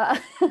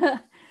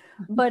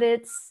 But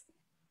it's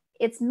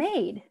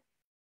made.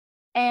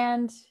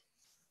 And,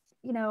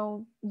 you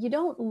know, you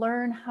don't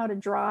learn how to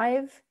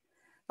drive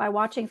by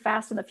watching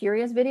Fast and the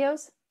Furious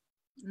videos.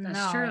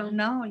 That's true.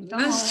 No, you don't.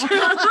 That's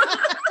true.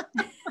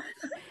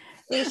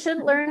 You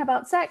shouldn't learn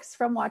about sex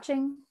from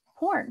watching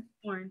porn.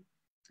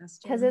 That's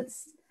true.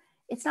 Because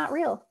it's not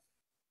real.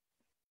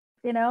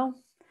 You know?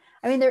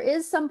 I mean, there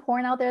is some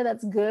porn out there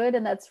that's good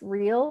and that's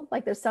real.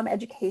 Like there's some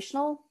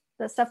educational,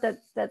 the stuff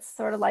that's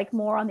sort of like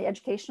more on the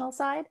educational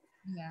side.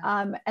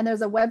 Yeah. And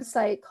there's a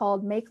website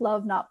called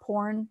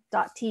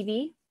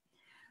makelovenotporn.tv,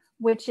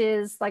 which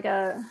is like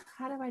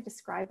how do I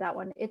describe that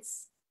one?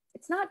 It's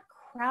not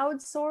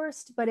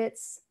crowdsourced, but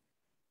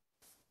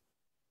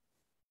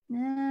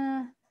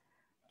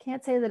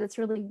can't say that it's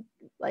really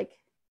like,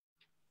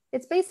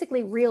 it's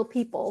basically real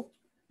people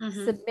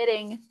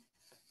submitting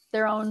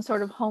their own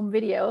sort of home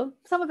video.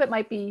 Some of it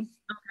might be,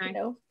 you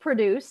know,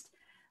 produced,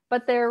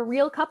 but they're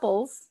real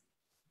couples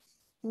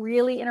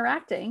really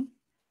interacting,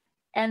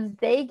 and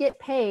they get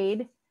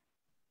paid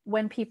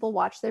when people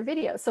watch their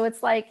videos. So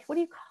it's like, what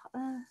do you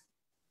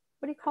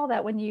call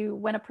that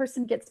when a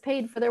person gets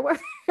paid for their work,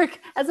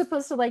 as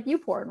opposed to like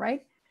porn,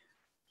 right?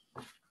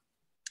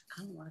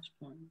 I don't watch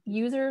porn.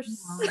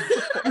 Users.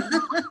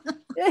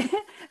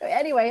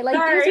 Anyway, like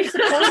users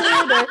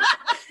supported.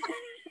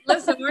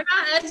 Listen, we're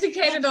not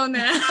educated on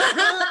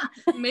that.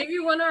 Maybe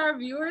one of our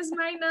viewers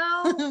might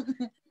know.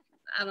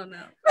 I don't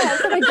know. Yeah,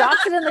 somebody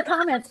drops it in the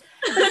comments.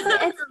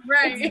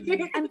 Right.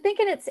 I'm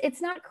thinking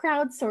it's not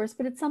crowdsourced,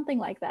 but it's something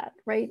like that,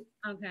 right?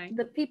 Okay.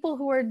 The people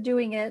who are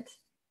doing it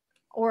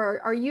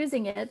or are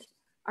using it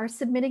are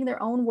submitting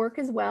their own work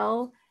as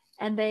well,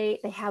 and they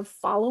have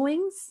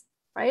followings,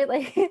 right?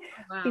 Like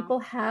people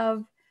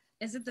have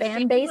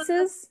fan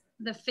bases.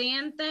 The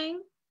fan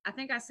thing? I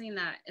think I've seen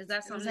that. Is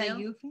that something else?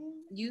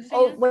 You fan?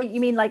 Oh, wait,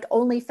 you mean like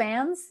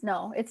OnlyFans?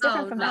 No, it's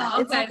different from that.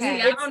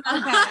 Okay.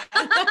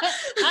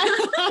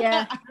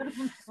 Yeah.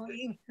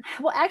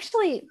 Well,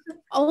 actually,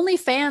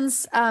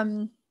 OnlyFans,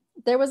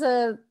 there was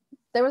a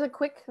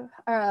quick,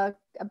 a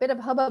bit of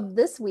hubbub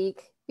this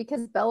week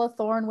because Bella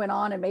Thorne went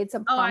on and made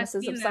some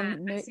promises of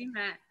some new. I've seen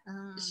that.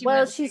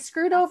 Well, she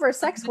screwed over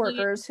sex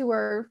workers who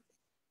were.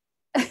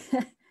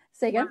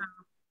 Say again. Wow.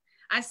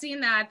 I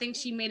seen that. I think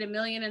she made $1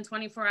 million in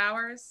 24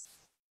 hours.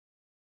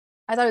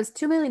 I thought it was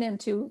 2 million in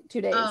two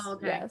days. Oh,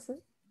 okay. Yes.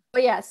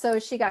 But yeah, so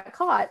she got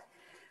caught.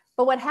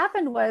 But what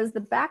happened was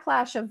the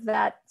backlash of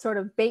that sort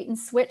of bait and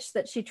switch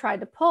that she tried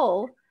to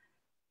pull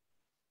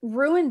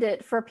ruined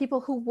it for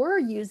people who were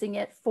using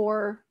it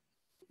for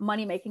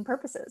money-making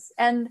purposes.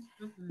 And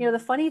you know, the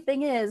funny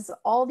thing is,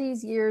 all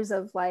these years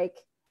of like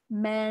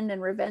men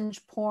and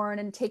revenge porn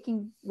and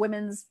taking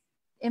women's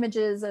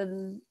images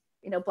and,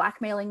 you know,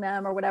 blackmailing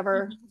them or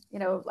whatever, you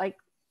know, like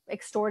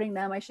extorting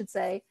them, I should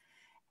say.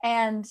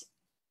 And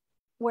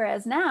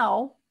whereas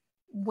now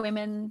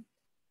women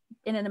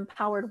in an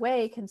empowered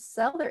way can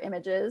sell their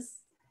images,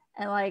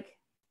 and like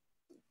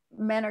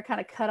men are kind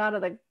of cut out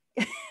of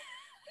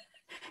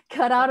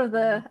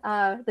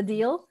the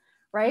deal,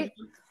 right?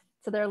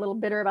 So they're a little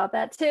bitter about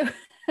that too.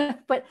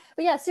 but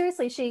yeah,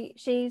 seriously,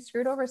 she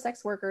screwed over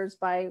sex workers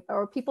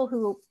or people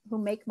who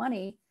make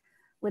money,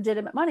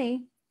 legitimate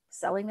money,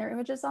 selling their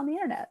images on the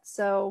internet.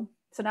 So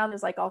now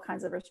there's like all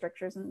kinds of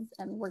restrictions, and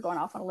we're going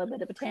off on a little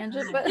bit of a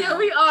tangent. But yeah,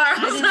 we are.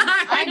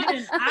 I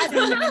didn't.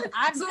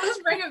 So let's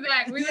bring it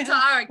back. We're gonna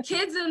talk. All right,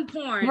 kids and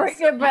porn. Bring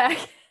it back.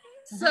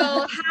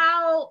 So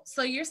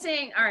you're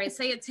saying, all right,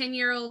 say a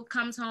 10-year-old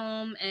comes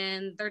home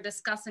and they're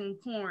discussing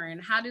porn.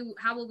 How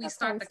will we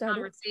start the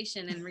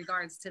conversation in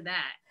regards to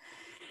that?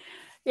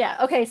 Yeah.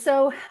 Okay.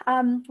 So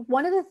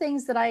one of the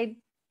things that I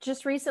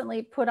just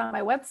recently put on my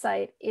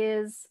website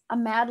is a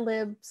Mad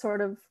Lib sort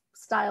of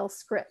style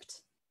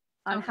script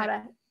on how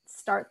to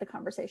start the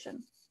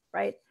conversation,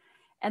 right?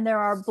 And there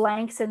are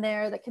blanks in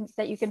there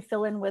that you can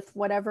fill in with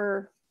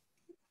whatever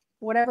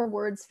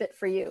words fit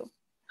for you.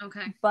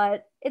 Okay.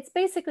 But it's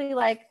basically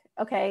like,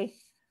 okay,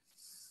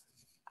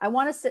 I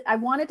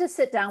wanted to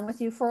sit down with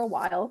you for a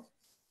while.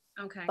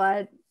 Okay.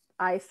 But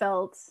I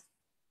felt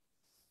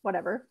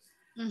whatever.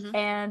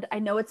 And I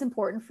know it's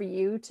important for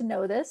you to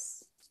know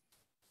this.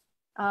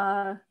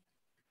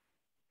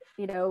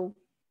 You know,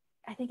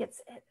 I think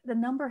the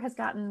number has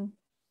gotten,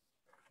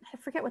 I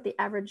forget what the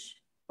average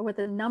or what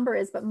the number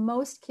is, but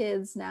most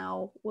kids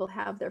now will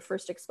have their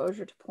first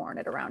exposure to porn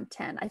at around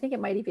 10. I think it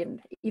might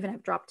even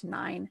have dropped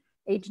to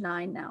age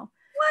 9 now.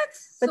 What?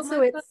 But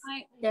so it's,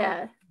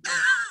 yeah.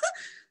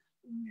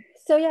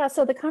 So yeah,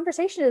 so the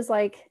conversation is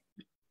like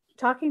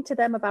talking to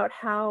them about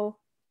how,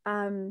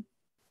 or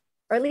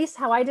at least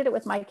how I did it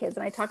with my kids,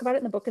 and I talk about it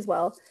in the book as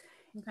well,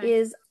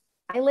 is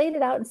I laid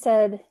it out and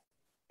said,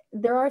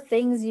 there are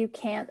things you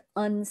can't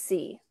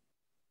unsee,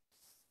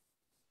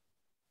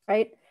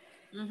 right?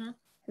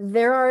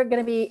 There are going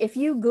to be, if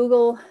you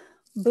Google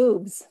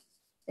boobs,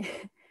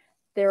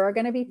 there are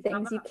going to be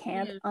things you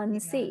can't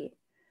unsee.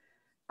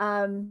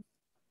 You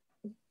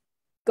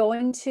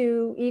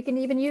can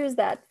even use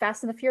that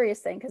Fast and the Furious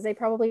thing, because they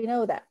probably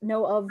know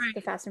of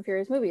the Fast and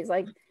Furious movies.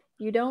 Like,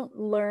 you don't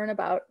learn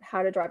about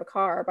how to drive a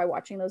car by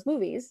watching those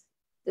movies.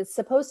 It's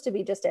supposed to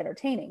be just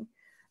entertaining.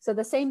 So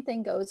the same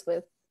thing goes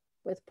with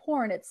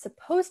porn. It's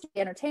supposed to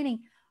be entertaining,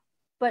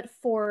 but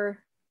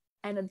for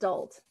an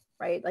adult,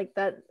 right? Like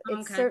that,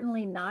 it's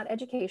certainly not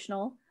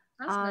educational.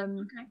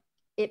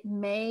 It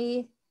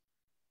may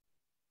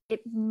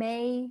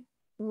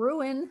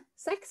ruin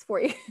sex for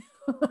you.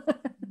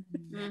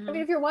 I mean,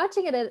 if you're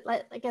watching it at,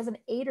 like as an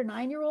 8 or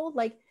 9 year old,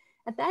 like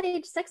at that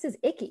age, sex is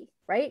icky,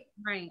 right?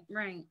 Right.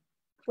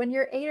 When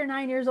you're 8 or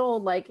 9 years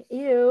old, like,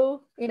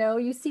 ew, you know,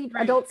 you see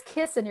adults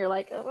kiss and you're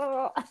like,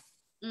 oh.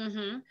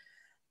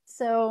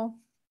 So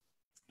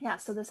yeah,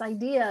 so this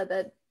idea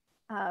that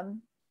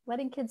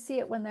letting kids see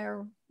it when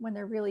they're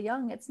really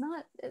young,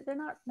 they're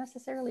not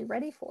necessarily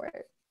ready for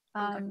it.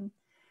 And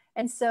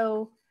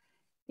so,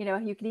 you know,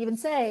 you could even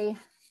say,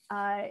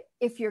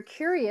 if you're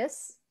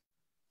curious,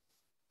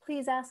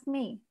 please ask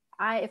me.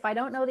 If I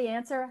don't know the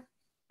answer,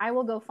 I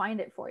will go find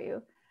it for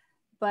you.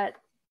 But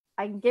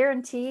I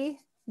guarantee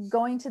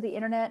going to the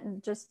internet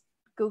and just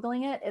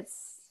Googling it,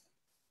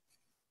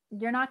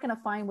 you're not going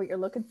to find what you're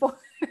looking for.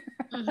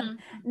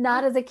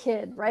 Not as a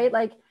kid, right?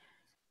 Like,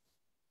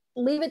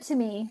 leave it to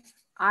me.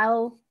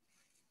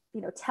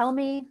 Tell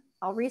me,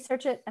 I'll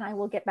research it and I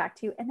will get back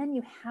to you. And then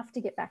you have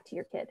to get back to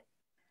your kid.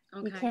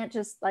 You can't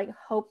just like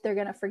hope they're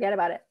going to forget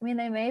about it. I mean,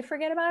 they may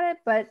forget about it,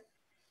 but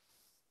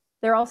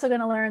they're also going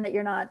to learn that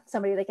you're not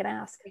somebody they can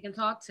ask. They can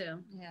talk to.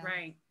 Yeah.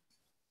 Right.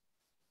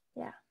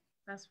 Yeah.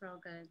 That's real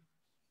good.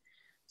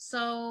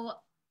 So,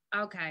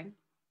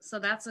 so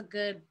that's a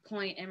good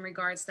point in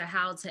regards to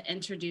how to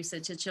introduce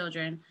it to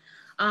children.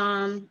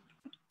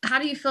 How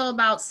do you feel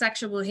about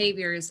sexual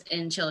behaviors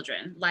in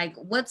children? Like,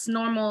 what's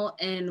normal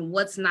and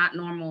what's not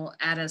normal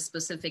at a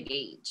specific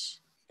age?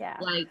 Yeah.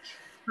 Like,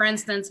 for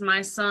instance,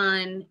 my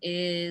son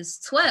is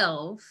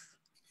 12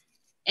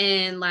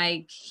 and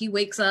like he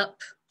wakes up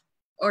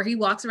or he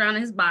walks around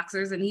in his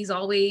boxers and he's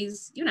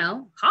always,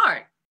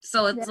 hard.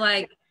 So it's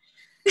like,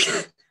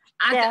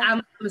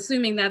 I'm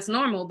assuming that's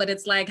normal, but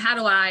it's like, how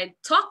do I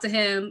talk to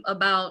him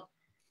about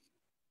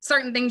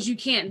certain things you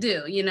can't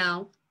do,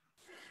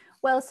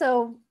 Well,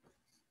 so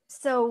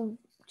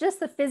just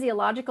the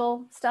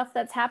physiological stuff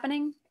that's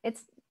happening,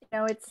 it's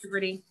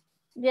puberty.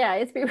 Yeah,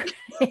 it's puberty.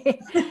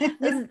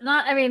 It's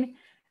not, I mean,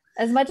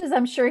 as much as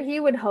I'm sure he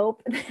would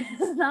hope,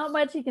 there's not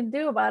much he can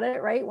do about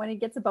it, right? When he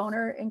gets a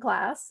boner in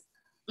class,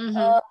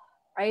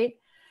 right?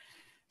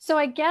 So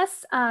I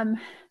guess, I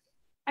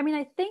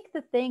think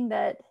the thing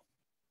that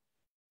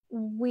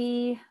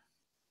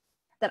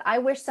I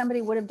wish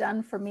somebody would have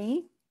done for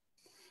me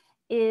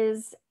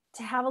is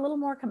to have a little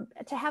more,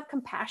 to have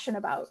compassion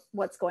about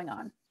what's going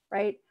on,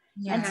 right?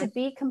 Yeah. And to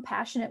be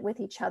compassionate with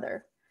each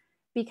other,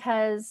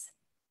 because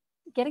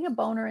getting a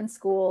boner in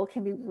school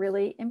can be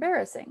really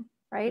embarrassing,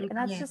 right? And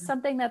that's just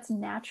something that's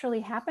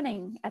naturally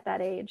happening at that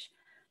age.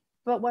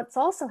 But what's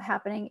also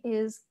happening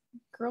is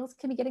girls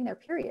can be getting their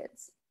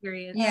periods.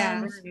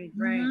 Yeah,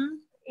 right.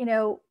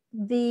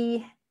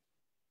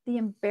 The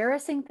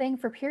embarrassing thing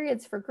for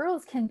periods for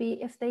girls can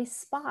be if they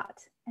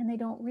spot and they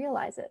don't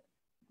realize it,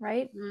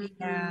 right?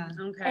 Yeah.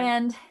 Okay.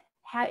 And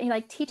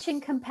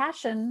teaching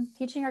compassion,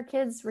 teaching our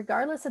kids,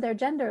 regardless of their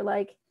gender,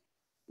 like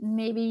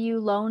maybe you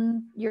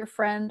loan your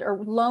friend,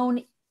 or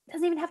loan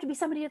doesn't even have to be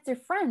somebody that's your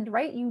friend,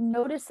 right? You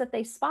notice that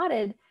they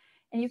spotted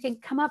and you can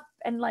come up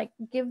and like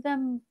give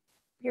them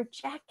your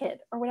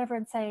jacket or whatever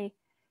and say,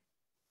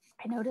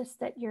 I noticed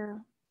that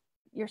you're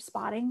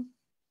spotting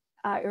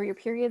or your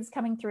period's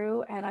coming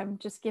through, and I'm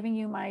just giving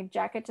you my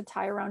jacket to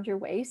tie around your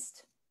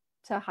waist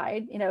to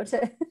hide,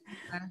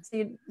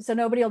 so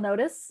nobody will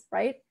notice,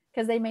 right?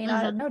 Because they may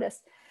not have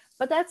noticed.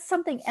 But that's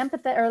something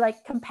empathetic or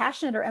like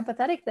compassionate or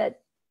empathetic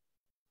that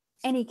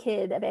any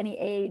kid of any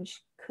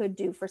age could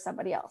do for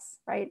somebody else,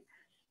 right?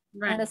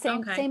 And the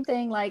same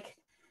thing, like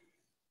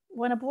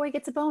when a boy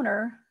gets a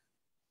boner,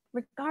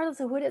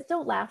 regardless of who it is,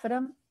 don't laugh at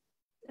him.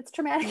 It's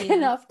traumatic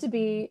enough to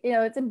be,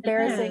 it's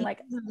embarrassing.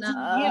 Like,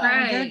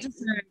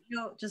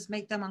 just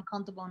make them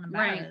uncomfortable and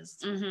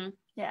embarrassed. Right.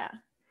 Yeah.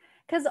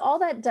 Because all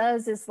that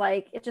does is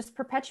like, it just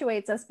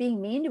perpetuates us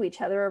being mean to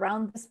each other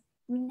around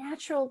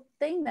natural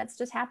thing that's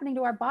just happening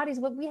to our bodies,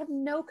 what we have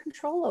no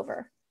control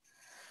over.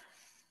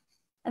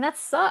 And that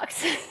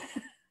sucks.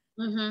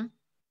 Mm-hmm.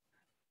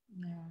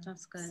 Yeah.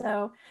 That's good.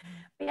 So,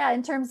 yeah,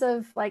 in terms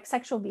of like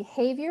sexual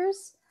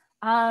behaviors,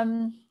 I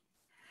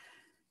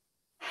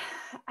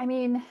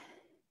mean,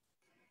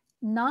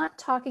 not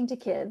talking to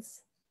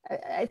kids.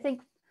 I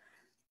think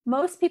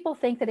most people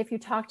think that if you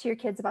talk to your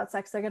kids about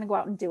sex, they're going to go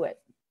out and do it.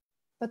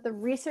 But the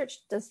research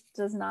does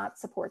not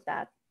support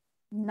that.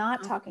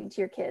 Not talking to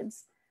your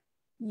kids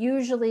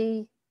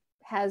usually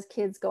has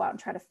kids go out and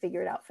try to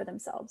figure it out for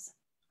themselves.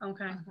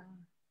 Okay.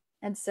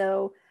 And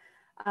so,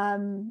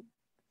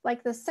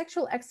 like the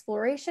sexual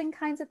exploration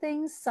kinds of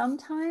things,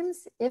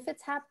 sometimes if it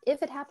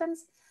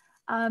happens,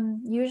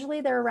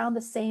 usually they're around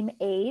the same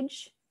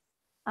age,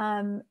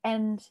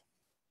 and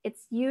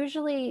it's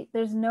usually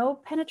there's no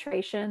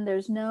penetration,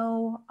 there's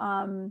no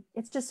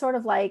it's just sort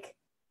of like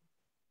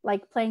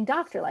playing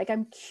doctor. Like,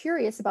 I'm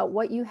curious about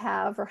what you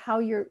have or how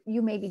you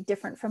may be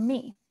different from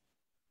me,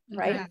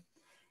 right? Okay.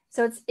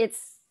 So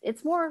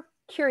it's more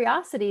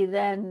curiosity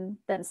than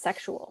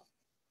sexual.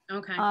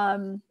 Okay.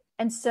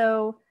 And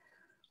so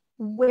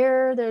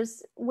where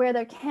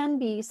there can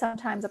be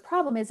sometimes a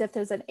problem is if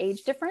there's an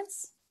age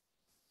difference,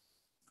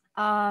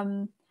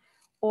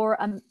 or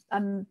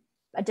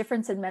a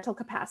difference in mental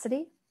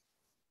capacity.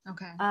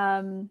 Okay.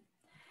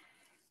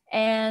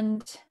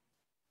 And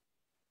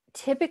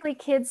typically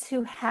kids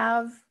who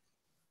have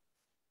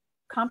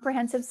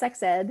comprehensive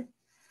sex ed,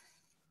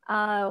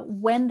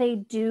 when they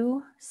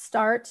do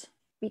start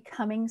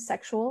becoming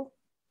sexual,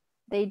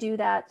 they do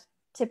that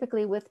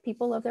typically with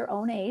people of their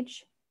own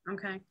age.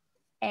 Okay.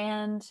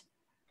 And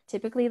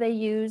typically they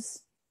use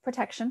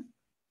protection.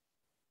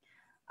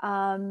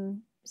 So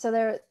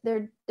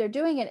they're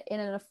doing it in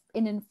an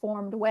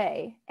informed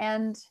way.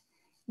 And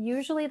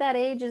usually that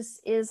age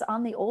is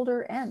on the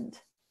older end.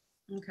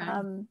 Okay.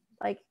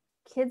 Like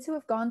kids who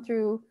have gone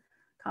through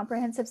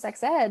comprehensive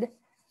sex ed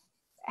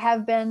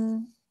have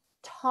been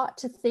taught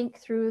to think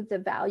through the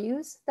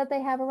values that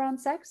they have around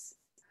sex,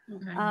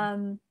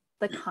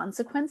 the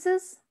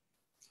consequences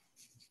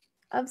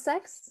of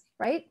sex,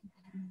 right?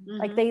 Mm-hmm.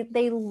 Like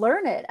they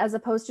learn it as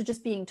opposed to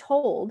just being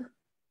told,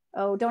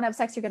 oh, don't have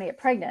sex, you're going to get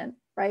pregnant,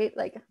 right?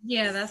 Like,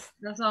 yeah,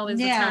 that's always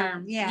the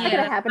term. Yeah. That could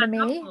have happened to me.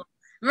 Helpful.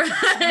 Right.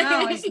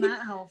 No, it's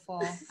not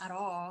helpful at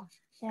all.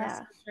 Yeah.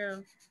 That's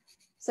true.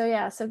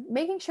 So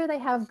making sure they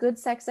have good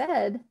sex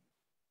ed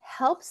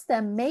helps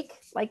them make,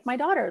 like my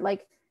daughter,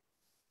 like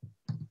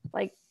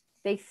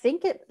they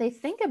think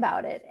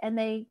about it and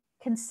they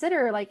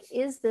consider, like,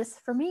 is this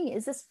for me?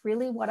 Is this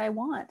really what I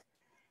want?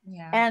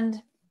 Yeah.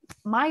 And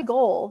my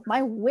goal,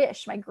 my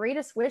wish, my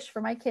greatest wish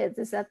for my kids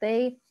is that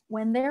they,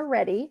 when they're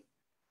ready,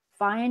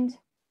 find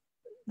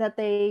that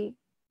they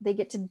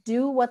get to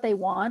do what they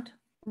want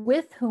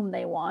with whom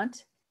they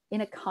want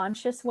in a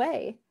conscious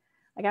way.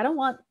 Like, I don't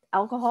want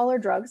alcohol or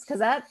drugs, because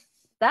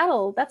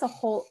that's a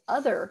whole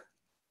other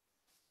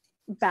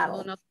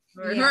battle. Yeah,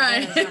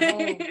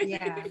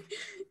 right.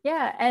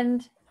 Yeah.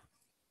 And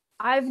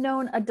I've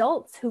known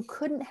adults who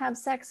couldn't have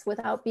sex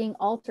without being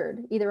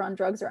altered, either on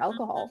drugs or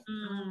alcohol.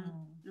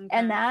 Okay.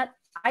 And that,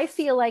 I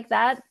feel like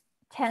that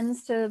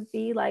tends to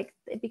be like,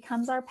 it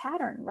becomes our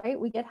pattern, right?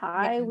 We get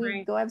high,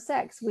 we go have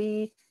sex,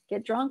 we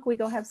get drunk, we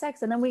go have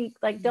sex. And then we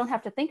like don't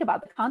have to think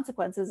about the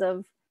consequences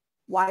of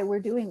why we're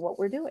doing what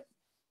we're doing.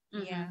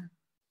 Yeah.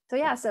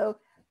 So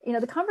you know,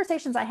 the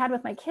conversations I had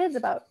with my kids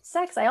about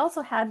sex, I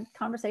also had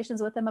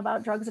conversations with them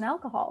about drugs and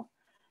alcohol.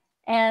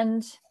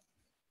 And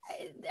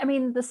I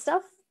mean, the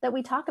stuff that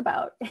we talk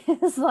about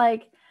is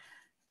like,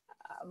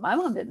 my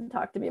mom didn't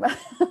talk to me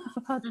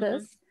about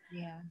this.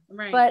 Yeah.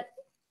 Right. But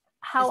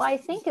how I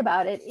think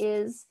about it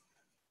is,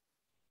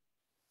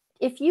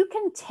 if you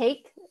can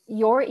take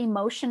your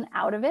emotion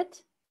out of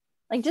it,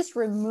 like just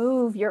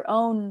remove your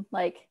own,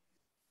 like,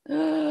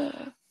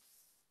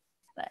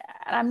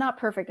 I'm not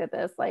perfect at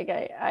this. Like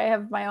I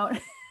have my own,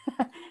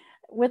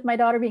 with my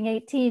daughter being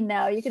 18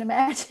 now, you can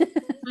imagine.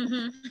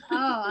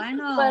 Oh, I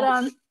know.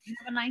 But you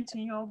have a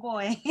 19-year-old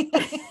boy.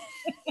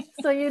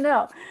 So you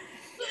know.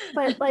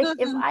 But like,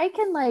 if I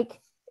can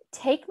like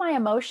take my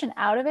emotion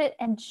out of it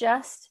and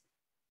just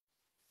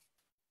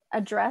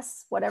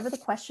address whatever the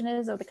question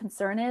is or the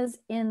concern is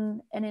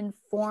in an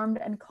informed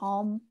and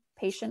calm,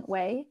 patient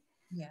way,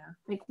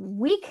 like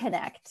we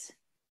connect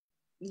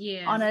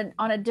on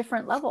a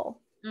different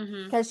level,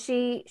 because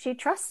she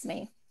trusts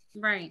me,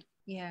 right?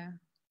 Yeah.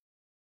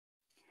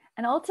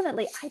 And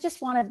ultimately I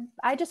just want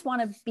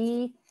to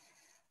be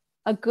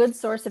a good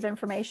source of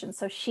information,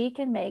 so she's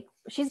gonna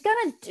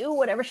do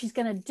whatever she's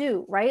gonna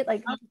do, right?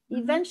 Like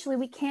eventually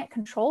we can't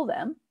control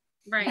them,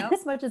 right?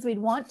 As much as we'd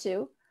want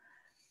to.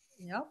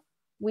 Yep.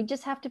 We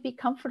just have to be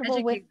comfortable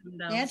Educate with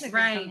them,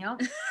 right?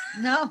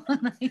 No.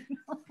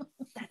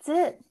 That's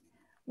it.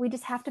 We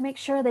just have to make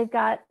sure they've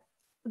got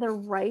the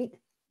right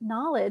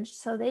knowledge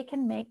so they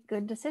can make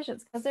good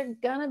decisions, because they're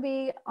gonna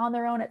be on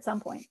their own at some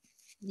point.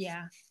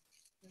 Yeah,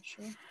 for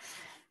sure.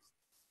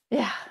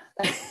 Yeah.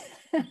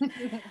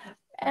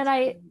 And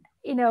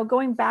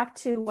going back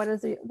to what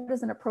is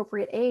an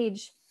appropriate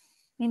age,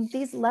 mean,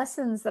 these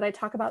lessons that I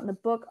talk about in the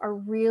book are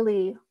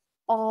really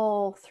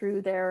all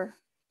through their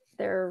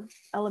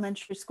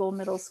elementary school,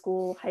 middle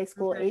school, high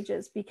school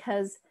ages,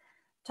 because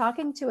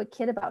talking to a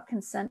kid about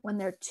consent when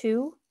they're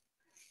 2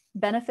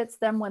 benefits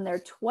them when they're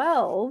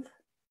 12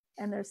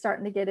 and they're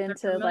starting to get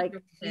into like,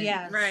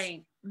 yes,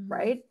 right.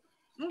 Right.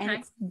 Okay. And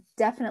it's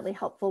definitely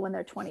helpful when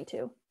they're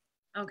 22.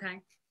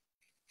 Okay.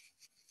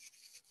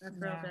 That's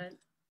real good. Do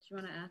you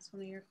want to ask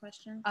one of your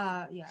questions?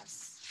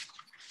 Yes.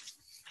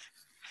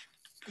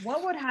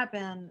 What would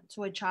happen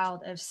to a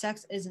child if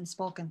sex isn't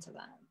spoken to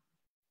them?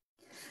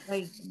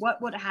 Like,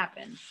 what would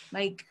happen?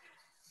 Like,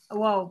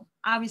 well,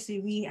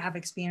 obviously we have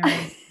experience.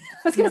 I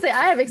was gonna say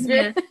I have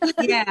experience.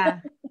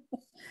 Yeah.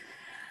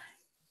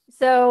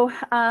 So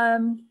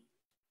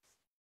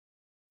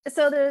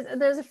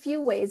there's a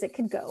few ways it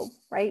could go,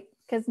 right?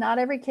 Because not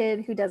every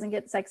kid who doesn't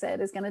get sex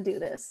ed is going to do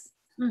this,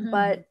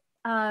 but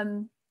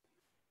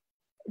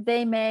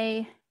they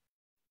may.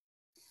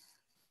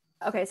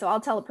 Okay, so I'll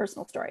tell a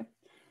personal story.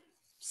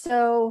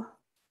 So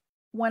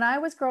when I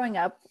was growing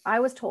up, I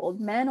was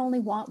told men only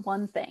want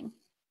one thing,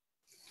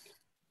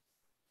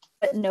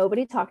 but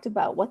nobody talked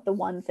about what the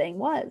one thing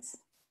was.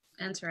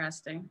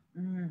 Interesting.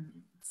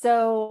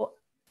 So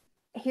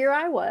here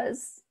I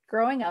was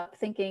growing up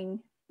thinking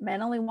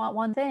men only want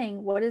one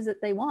thing. What is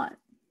it they want?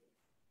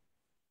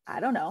 I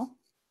don't know.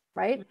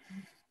 Right.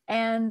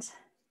 And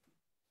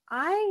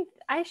I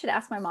should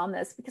ask my mom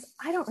this because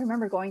I don't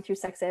remember going through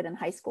sex ed in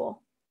high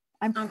school.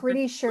 I'm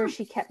pretty sure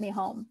she kept me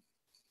home.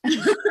 I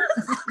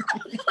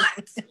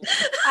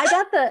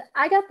got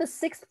the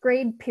 6th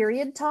grade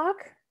period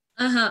talk.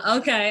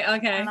 Okay.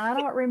 And I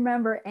don't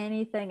remember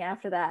anything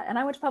after that. And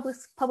I went to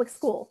public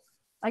school.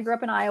 I grew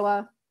up in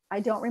Iowa. I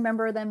don't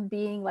remember them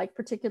being like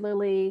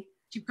particularly.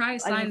 She probably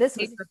signed this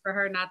paper for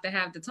her not to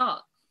have to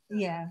talk.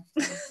 Yeah.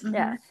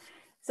 Yeah.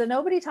 So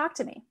nobody talked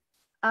to me.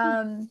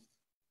 I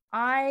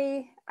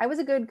was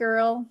a good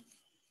girl.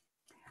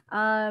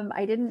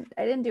 I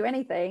didn't do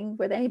anything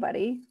with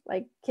anybody.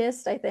 Like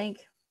kissed, I think,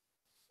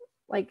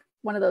 like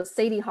one of those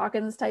Sadie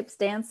Hawkins type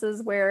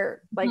stances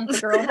where like the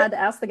girl had to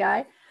ask the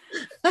guy.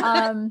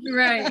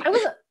 Right. I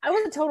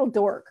was a total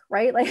dork,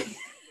 right? Like,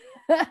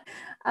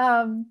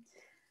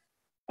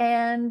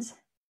 and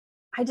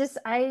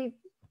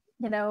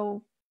you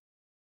know,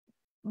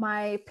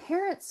 my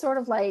parents sort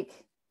of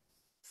like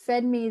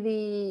fed me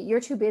the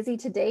 "you're too busy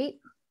to date,"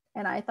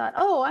 and I thought,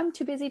 oh, I'm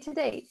too busy to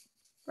date,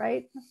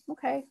 right?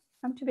 Okay,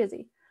 I'm too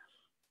busy.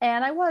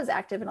 And I was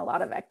active in a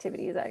lot of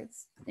activities,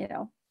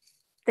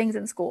 things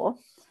in school.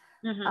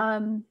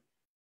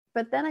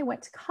 But then I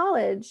went to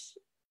college,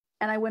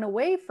 and I went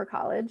away for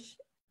college,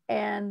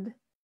 and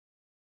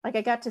like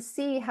I got to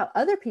see how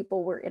other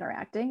people were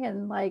interacting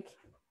and like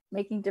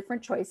making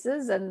different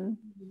choices, and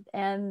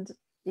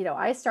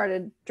I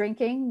started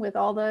drinking with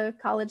all the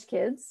college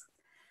kids,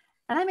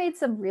 and I made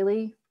some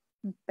really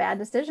bad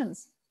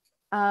decisions.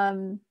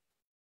 You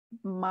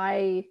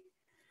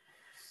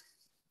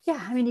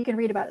can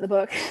read about it in the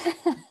book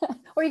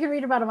or you can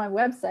read about it on my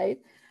website.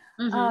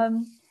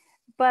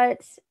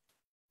 But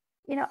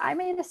I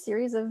made a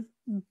series of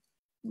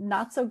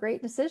not so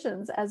great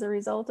decisions as a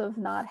result of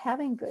not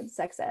having good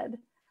sex ed.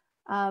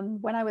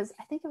 When I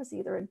think it was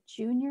either a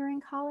junior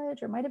in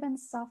college or might have been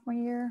sophomore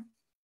year.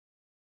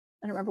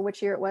 I don't remember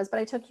which year it was, but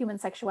I took human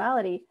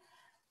sexuality,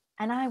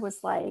 and I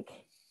was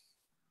like,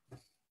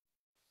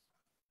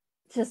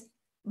 just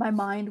my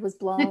mind was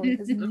blown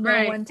because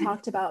no one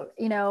talked about,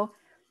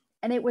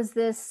 and it was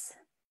this,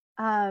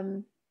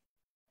 for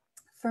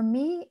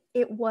me,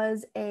 it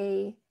was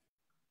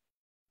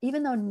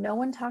even though no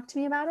one talked to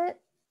me about it,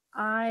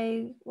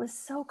 I was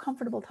so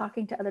comfortable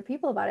talking to other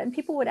people about it, and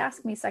people would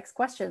ask me sex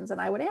questions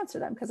and I would answer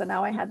them because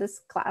now I had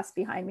this class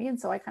behind me. And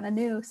so I kind of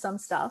knew some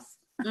stuff.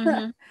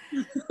 But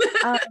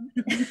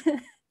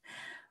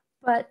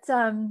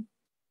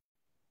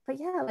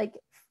yeah, like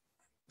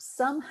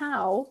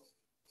somehow,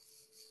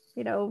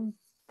 the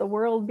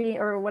world being,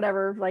 or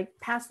whatever, like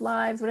past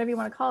lives, whatever you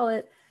want to call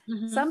it,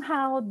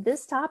 somehow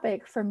this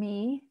topic for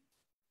me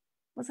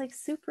was like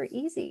super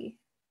easy.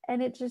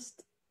 And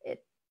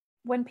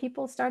when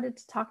people started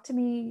to talk to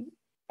me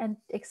and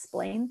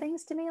explain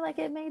things to me, like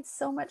it made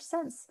so much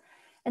sense.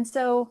 And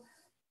so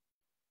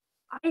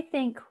I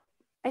think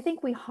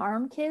we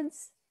harm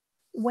kids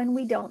when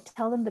we don't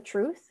tell them the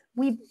truth.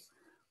 We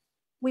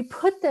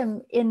put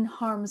them in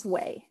harm's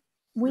way.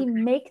 We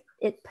make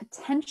it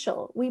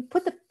potential. We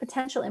put the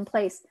potential in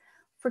place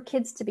for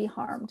kids to be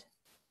harmed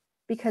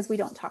because we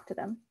don't talk to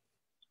them.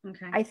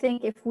 I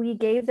think if we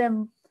gave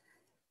them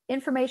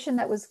information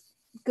that was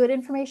good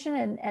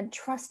information and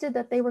trusted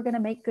that they were going to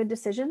make good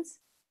decisions,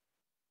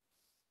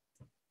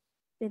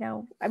 it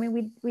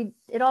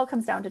all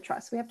comes down to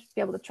trust. We have to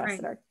be able to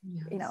trust that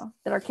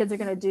our kids are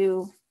going to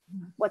do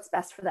what's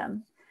best for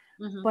them,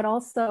 but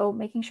also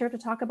making sure to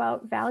talk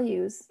about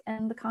values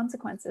and the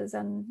consequences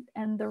and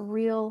the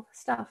real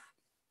stuff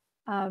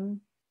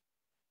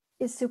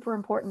is super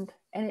important.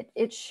 And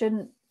it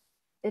shouldn't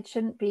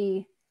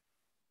be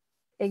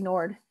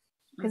ignored,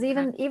 because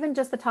even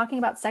just the talking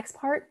about sex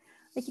part,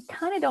 like you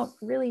kind of don't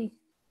really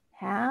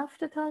have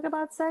to talk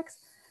about sex,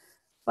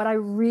 but I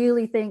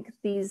really think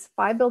these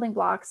 5 building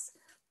blocks,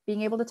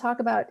 being able to talk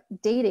about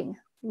dating,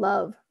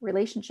 love,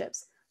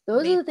 relationships,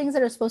 those are the things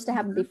that are supposed to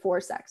happen before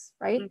sex,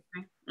 right?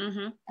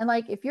 And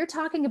like, if you're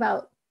talking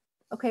about,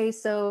 okay,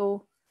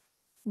 so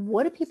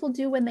what do people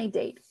do when they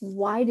date?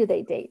 Why do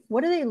they date?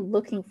 What are they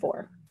looking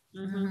for?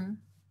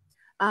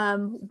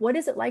 What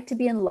is it like to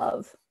be in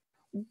love?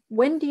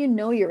 When do you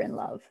know you're in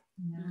love?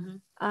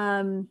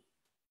 The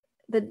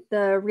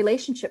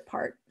relationship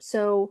part.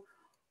 So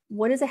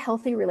what is a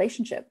healthy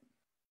relationship?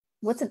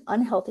 What's an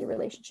unhealthy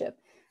relationship?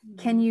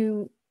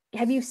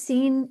 Have you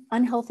seen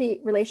unhealthy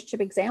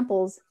relationship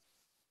examples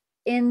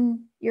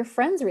in your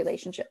friends'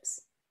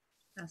 relationships?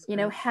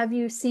 Have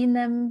you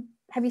seen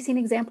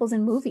examples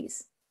in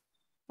movies?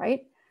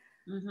 Right?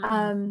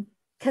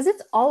 Because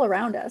it's all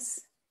around us.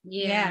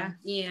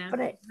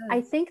 But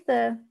I think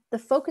the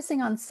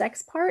focusing on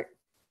sex part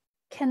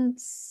can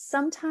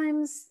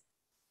sometimes,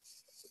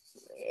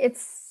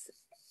 it's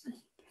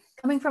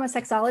coming from a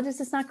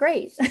sexologist, it's not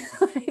great.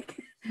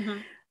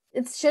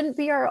 It shouldn't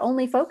be our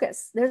only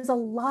focus. There's a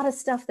lot of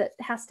stuff that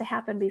has to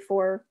happen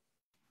before.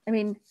 I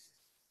mean,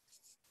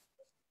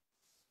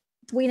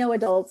 we know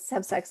adults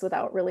have sex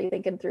without really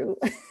thinking through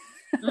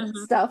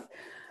stuff.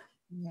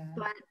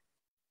 But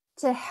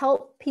to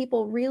help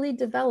people really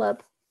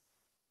develop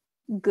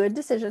good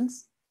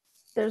decisions,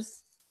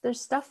 there's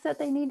stuff that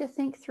they need to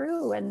think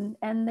through, and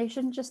they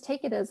shouldn't just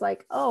take it as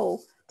like,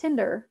 oh,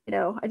 Tinder,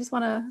 I just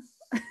want to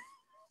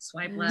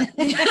swipe left,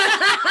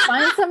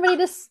 find somebody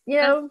to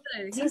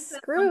to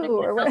screw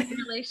or what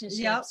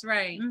relationships.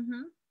 Right.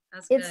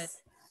 That's good.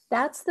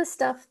 That's the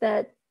stuff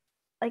that,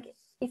 like,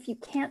 if you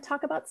can't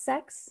talk about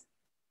sex,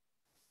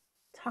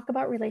 talk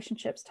about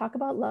relationships, talk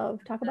about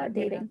love, talk about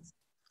dating.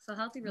 So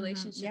healthy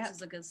relationships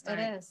is a good start.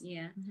 It is.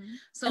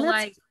 So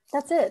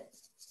that's it.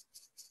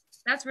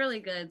 That's really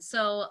good.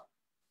 So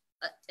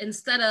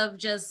instead of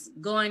just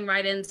going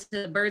right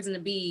into birds and the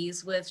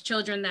bees with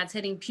children that's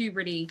hitting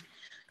puberty,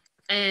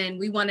 and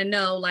we want to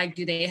know, like,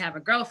 do they have a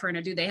girlfriend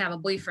or do they have a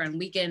boyfriend?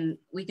 We can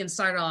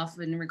start off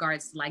in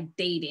regards to like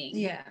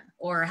dating,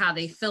 or how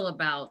they feel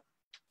about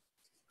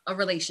a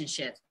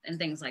relationship and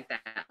things like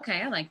that.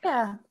 Okay, I like that.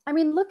 Yeah, I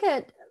mean,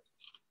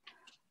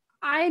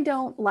 I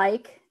don't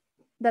like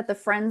that the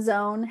friend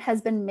zone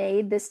has been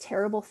made this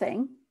terrible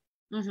thing.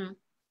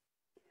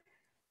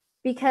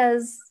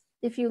 Because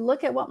if you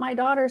look at what my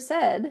daughter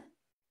said,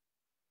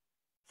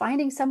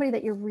 finding somebody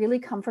that you're really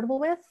comfortable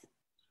with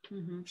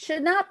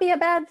should not be a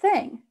bad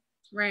thing.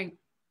 Right.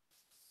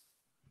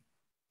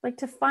 Like,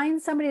 to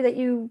find somebody that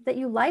you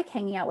like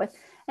hanging out with.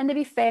 And to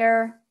be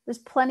fair, there's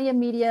plenty of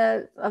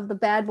media of the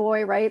bad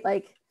boy, right?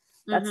 Like,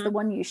 that's the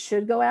one you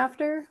should go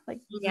after.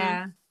 Like,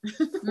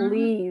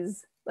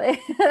 please. Like,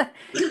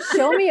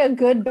 show me a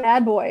good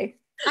bad boy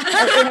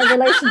in a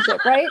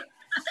relationship, right?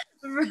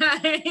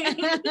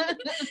 Right.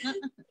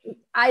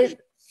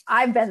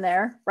 I've been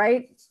there,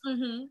 right?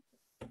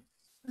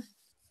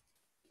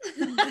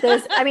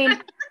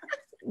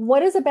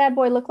 What does a bad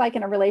boy look like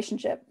in a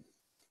relationship?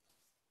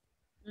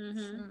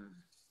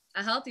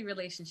 A healthy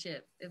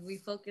relationship. If we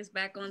focus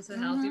back onto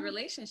healthy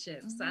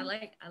relationships, I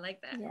like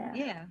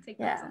that. Take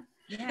that.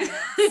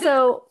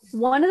 So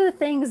one of the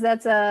things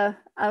that's a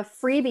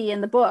freebie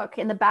in the book,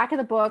 in the back of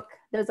the book,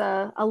 there's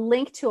a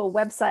link to a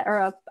website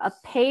or a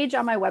page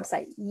on my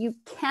website. You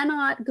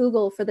cannot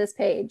Google for this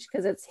page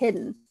because it's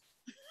hidden,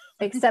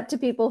 except to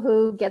people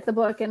who get the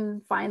book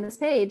and find this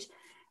page.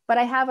 But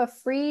I have a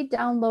free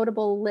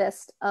downloadable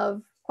list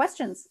of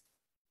questions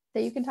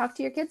that you can talk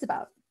to your kids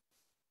about.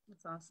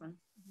 That's awesome.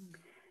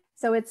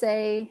 So it's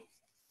a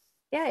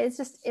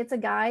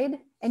guide,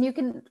 and you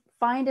can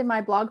find in my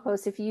blog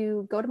post, if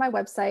you go to my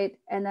website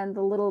and then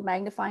the little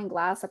magnifying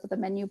glass up at the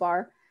menu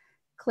bar,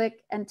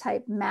 click and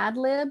type Mad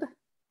Lib,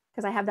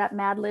 because I have that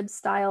Mad Lib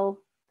style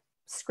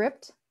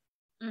script.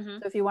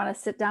 So if you want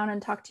to sit down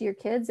and talk to your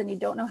kids and you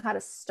don't know how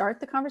to start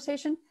the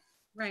conversation,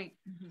 right,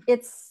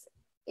 it's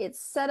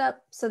set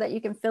up so that you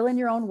can fill in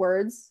your own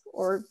words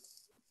or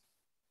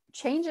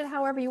change it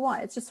however you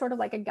want. It's just sort of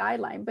like a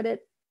guideline, but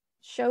it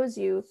shows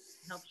you,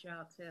 helps you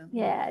out too.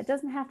 Yeah, it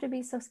doesn't have to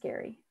be so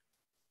scary.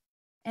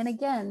 And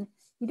again,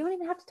 you don't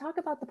even have to talk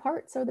about the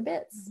parts or the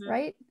bits,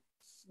 right?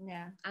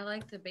 Yeah. I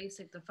like the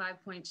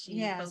 5-point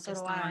sheet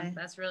focused on.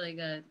 That's really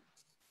good.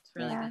 It's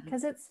really good.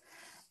 Because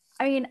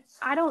I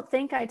don't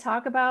think I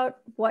talk about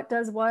what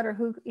does what or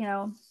who,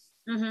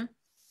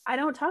 I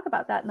don't talk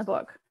about that in the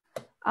book.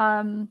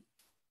 I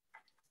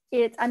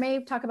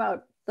may talk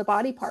about the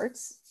body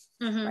parts,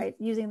 right?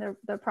 Using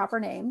the proper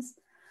names.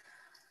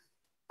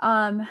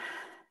 And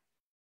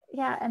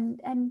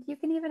you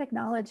can even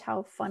acknowledge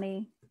how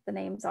funny the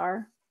names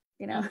are,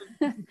 I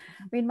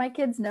mean, my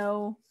kids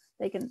know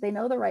they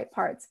know the right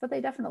parts, but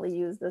they definitely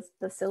use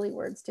the silly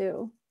words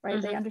too,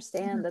 right? They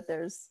understand that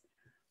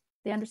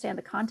they understand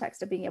the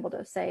context of being able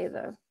to say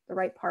the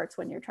right parts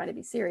when you're trying to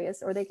be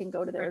serious, or they can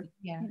go to their,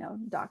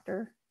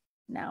 doctor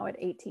now at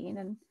 18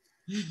 and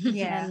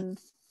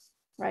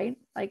right.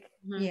 Like,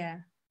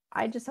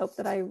 I just hope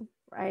that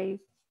I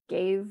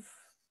gave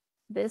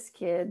these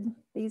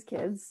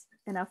kids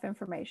enough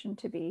information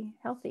to be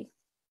healthy.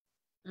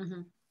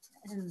 Mm-hmm.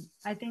 And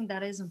I think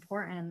that is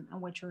important,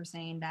 what you were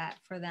saying, that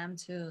for them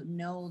to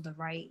know the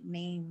right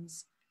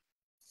names,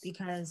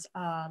 because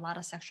a lot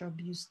of sexual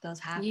abuse does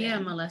happen. Yeah,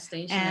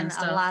 molestation and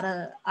stuff. A lot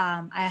of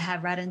I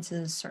have read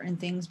into certain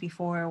things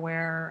before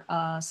where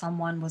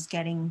someone was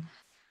getting,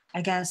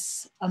 I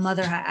guess a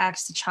mother had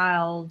asked a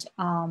child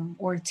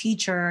or a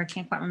teacher, I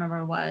can't quite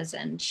remember what it was,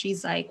 and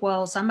she's like,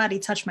 well, somebody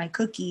touched my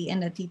cookie,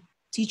 and the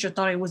teacher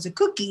thought it was a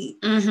cookie.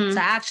 Mm-hmm. So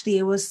actually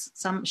it was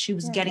she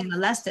was getting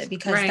molested,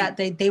 because Right.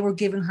 that they were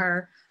giving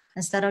her,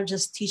 instead of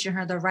just teaching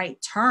her the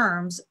right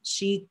terms,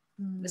 she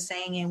was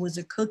saying it was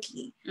a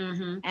cookie.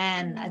 Mm-hmm.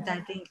 And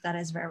I think that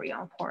is very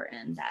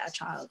important, that a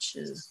child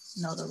should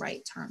know the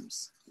right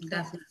terms.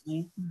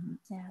 Definitely.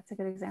 Yeah, it's a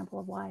good example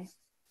of why.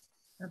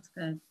 That's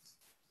good.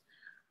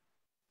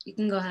 You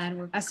can go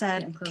ahead. I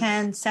said,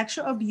 can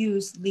sexual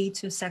abuse lead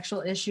to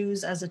sexual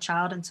issues as a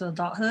child into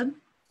adulthood?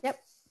 Yep.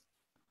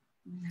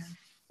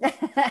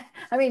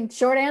 I mean,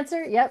 short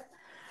answer, yep.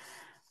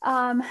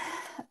 And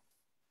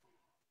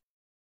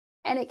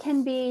it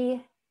can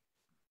be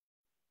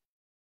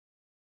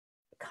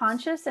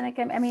conscious, and it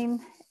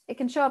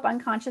can show up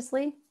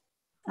unconsciously.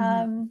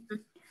 Being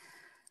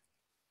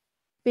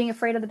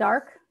afraid of the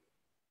dark.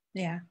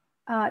 Yeah.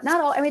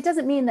 Not all, it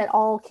doesn't mean that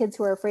all kids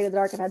who are afraid of the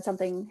dark have had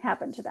something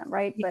happen to them,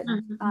 right? But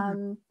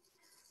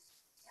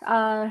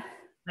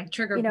like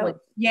trigger point,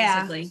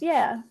 basically.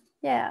 Yeah.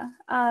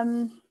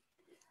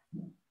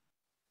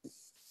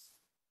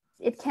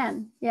 It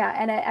can,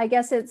 and I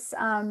guess it's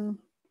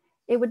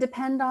it would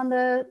depend on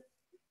the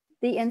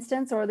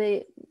instance, or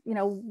the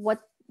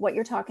what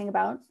you're talking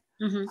about.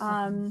 It's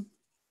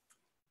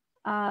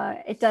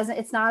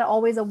not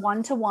always a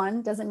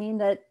one-to-one. Doesn't mean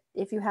that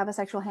if you have a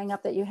sexual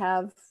hang-up that you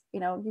have,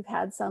 you've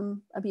had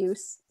some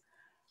abuse.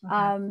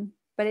 But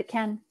it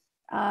can.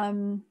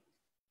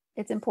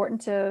 It's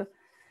important to,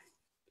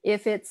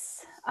 if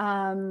it's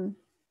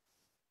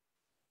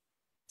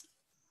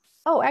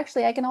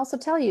actually, I can also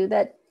tell you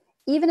that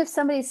even if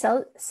somebody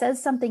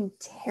says something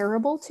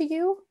terrible to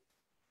you,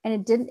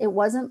 and it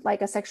wasn't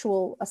like a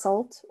sexual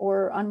assault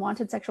or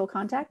unwanted sexual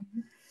contact,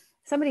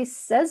 somebody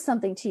says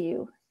something to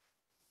you,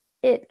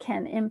 it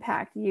can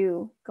impact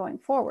you going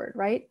forward,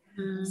 right?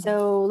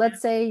 So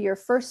let's say your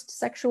first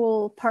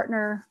sexual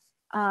partner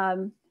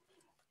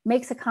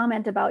makes a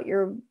comment about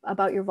your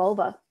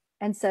vulva,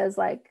 and says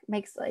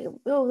makes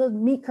oh, the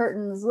meat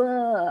curtains,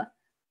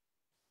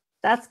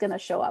 that's gonna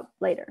show up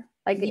later.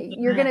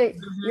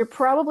 You're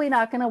probably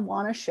not gonna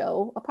want to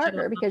show a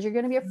partner, because you're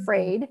gonna be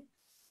afraid,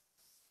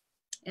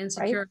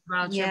 insecure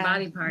about your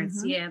body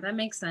parts. Yeah, that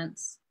makes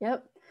sense.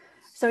 Yep.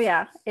 So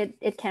yeah,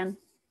 it can.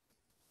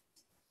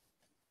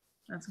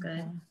 That's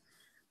good.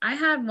 I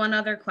had one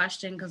other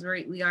question, because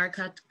we are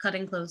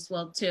cutting close.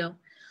 Well, two.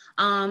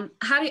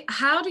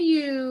 How do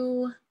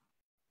you,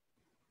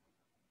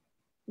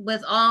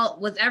 with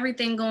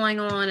everything going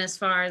on as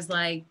far as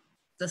like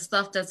the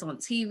stuff that's on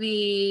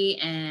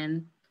TV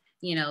and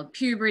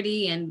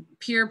puberty and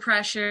peer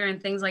pressure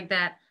and things like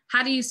that,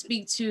 how do you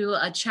speak to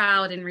a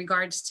child in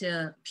regards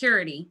to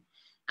purity?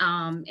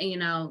 And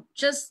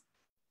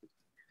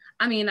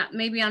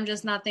maybe I'm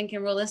just not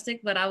thinking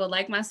realistic, but I would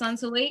like my son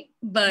to wait,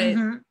 but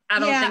I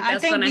don't think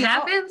that's going to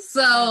happen.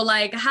 So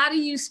how do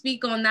you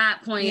speak on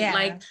that point?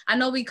 Yeah. I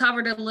know we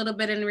covered it a little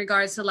bit in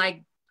regards to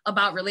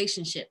about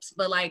relationships,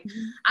 but I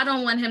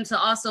don't want him to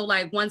also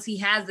once he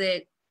has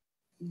it,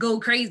 go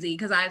crazy,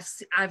 because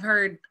I've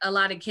heard a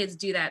lot of kids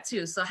do that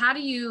too. So how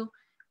do you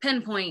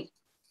pinpoint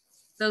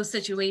those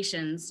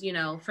situations,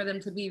 for them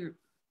to be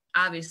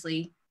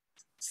obviously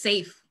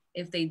safe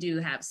if they do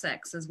have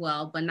sex as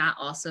well, but not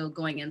also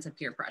going into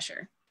peer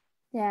pressure?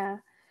 Yeah.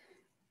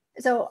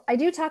 So I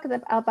do talk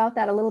about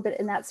that a little bit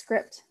in that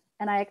script.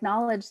 And I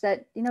acknowledge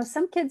that,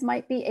 some kids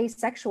might be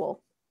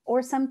asexual,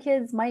 or some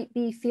kids might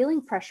be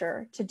feeling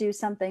pressure to do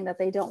something that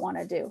they don't want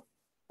to do.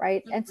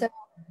 Right. And so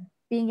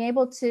being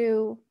able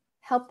to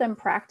help them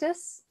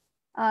practice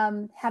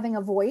having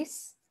a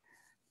voice,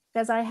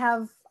 because I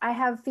have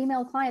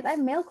female clients, I have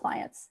male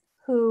clients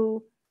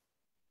who,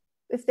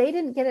 if they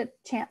didn't get a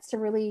chance to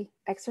really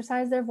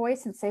exercise their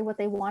voice and say what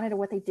they wanted or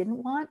what they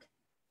didn't want,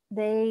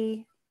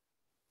 they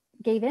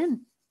gave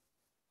in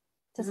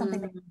to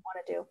something they didn't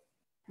want to do.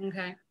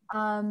 Okay.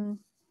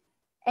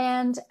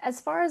 And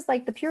as far as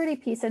the purity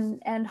piece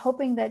and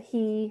hoping that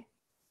he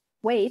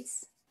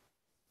waits,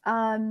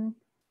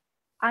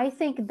 I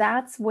think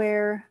that's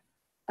where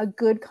a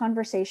good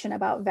conversation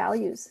about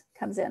values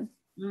comes in.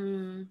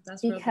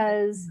 That's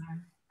because,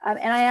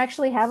 and I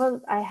actually have a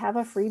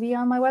freebie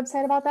on my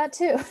website about that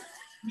too.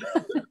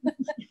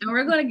 And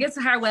we're going to get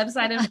to her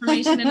website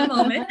information in a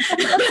moment.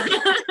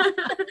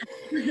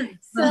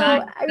 So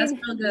that's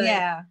real good.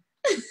 Yeah.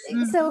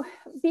 So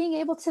being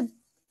able to,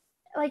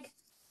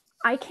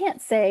 I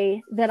can't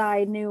say that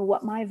I knew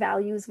what my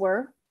values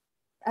were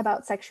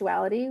about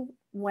sexuality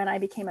when I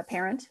became a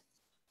parent.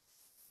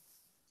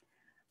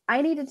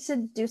 I needed to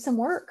do some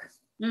work.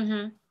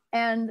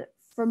 And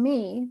for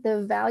me,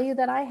 the value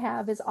that I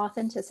have is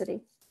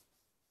authenticity.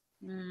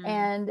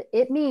 And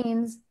it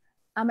means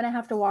I'm going to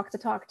have to walk the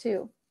talk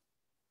too.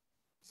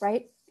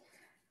 Right.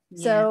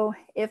 Yeah. So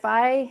if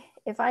I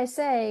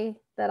say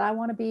that I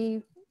want to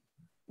be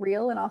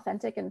real and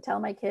authentic and tell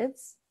my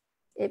kids,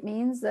 it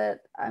means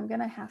that I'm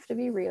going to have to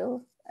be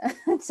real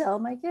and tell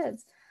my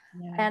kids.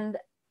 Yeah.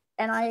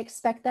 And I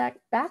expect that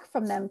back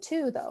from them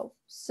too, though.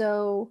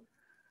 So,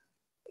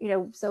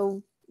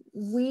 so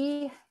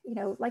we,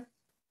 like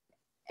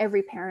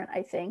every parent,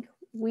 I think,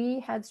 we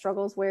had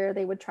struggles where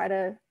they would try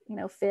to,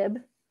 fib,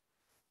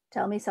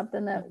 tell me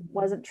something that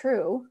wasn't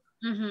true.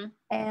 Mm-hmm.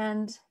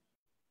 And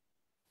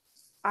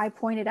I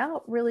pointed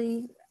out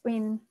really,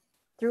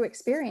 through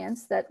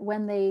experience, that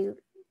when they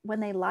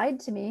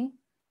lied to me,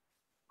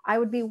 I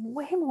would be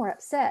way more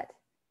upset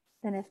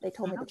than if they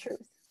told me the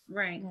truth.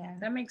 Right. Yeah.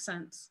 That makes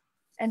sense.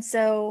 And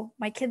so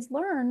my kids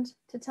learned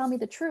to tell me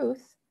the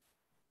truth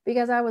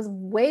because I was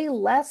way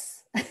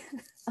less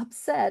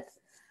upset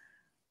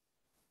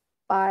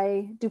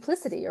by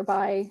duplicity or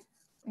by,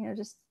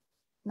 just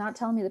not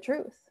telling me the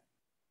truth.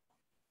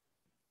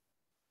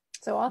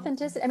 So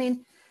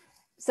authenticity,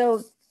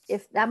 so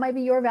if that might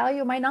be your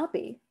value, it might not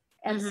be.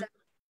 And so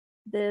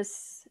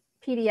this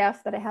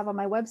PDF that I have on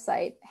my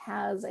website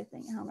has, I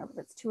don't remember if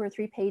it's 2 or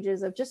 3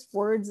 pages of just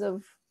words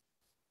of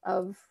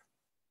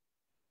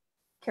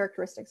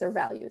characteristics or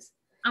values.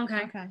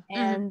 Okay.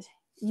 And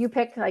you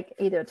pick like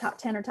either top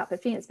 10 or top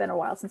 15. It's been a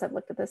while since I've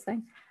looked at this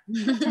thing.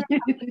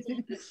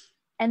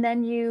 And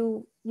then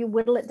you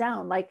whittle it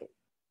down. Like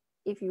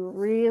if you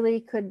really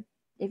couldn't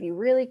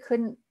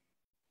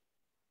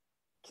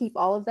keep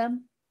all of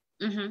them,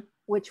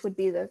 which would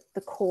be the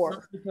core.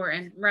 Most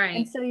important, right.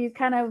 And so you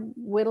kind of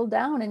whittle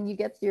down and you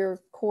get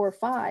your core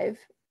 5.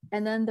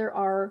 And then there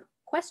are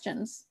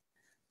questions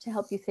to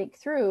help you think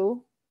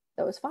through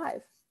those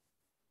 5.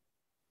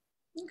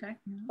 Okay.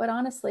 But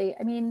honestly,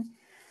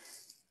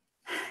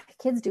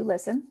 kids do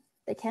listen.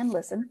 They can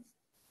listen.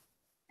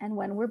 And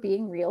when we're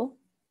being real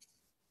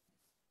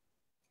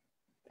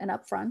and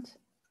upfront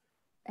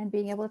and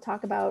being able to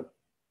talk about,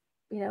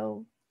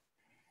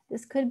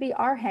 this could be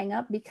our hang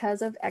up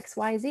because of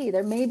XYZ.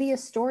 There may be a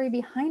story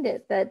behind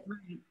it that,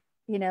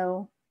 maybe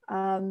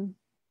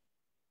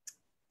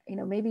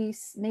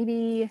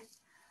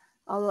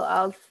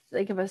I'll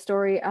think of a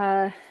story.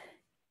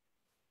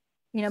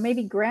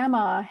 Maybe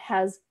grandma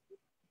has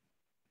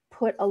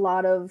put a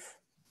lot of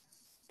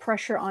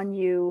pressure on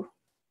you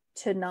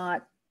to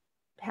not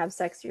have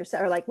sex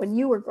yourself, or like when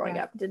you were growing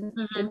up, didn't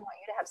want you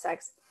to have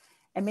sex,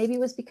 and maybe it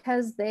was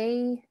because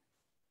they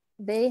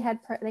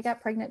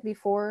got pregnant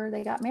before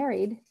they got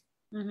married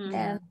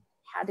and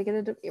had to get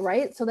it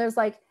right. So there's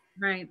like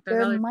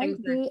there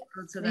might be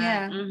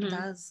it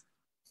does.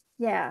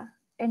 Yeah,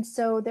 and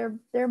so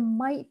there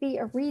might be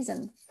a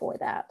reason for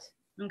that.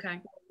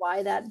 Okay.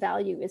 Why that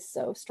value is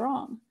so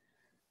strong,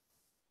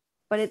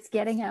 but it's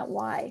getting at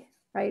why,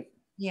 right?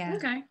 Yeah.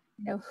 Okay.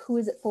 Who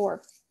is it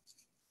for?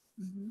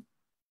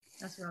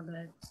 That's real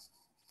good.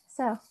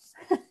 So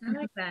I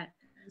like that.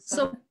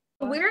 So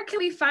where can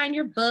we find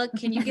your book?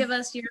 Can you give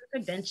us your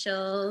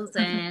credentials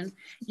and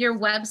your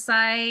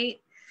website?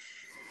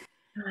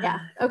 Yeah.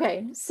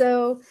 Okay.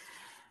 So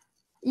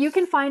you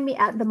can find me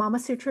at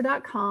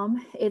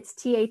themamasutra.com. It's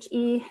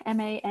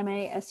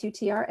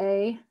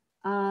THEMAMASUTRA.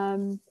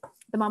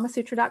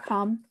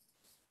 Themamasutra.com.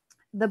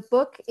 The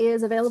book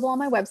is available on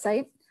my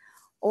website,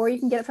 or you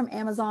can get it from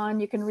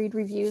Amazon. You can read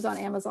reviews on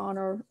Amazon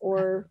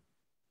or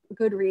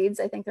Goodreads.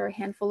 I think there are a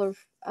handful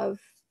of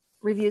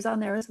reviews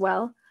on there as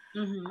well.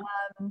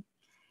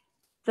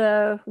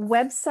 The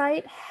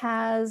website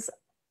has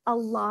a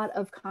lot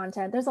of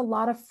content. There's a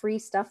lot of free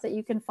stuff that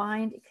you can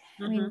find.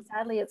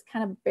 Sadly, it's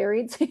kind of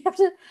buried, so I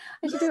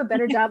should do a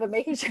better job of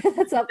making sure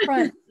that's up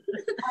front.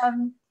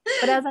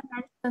 But as I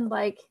mentioned,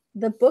 like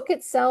the book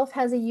itself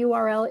has a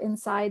URL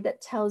inside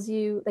that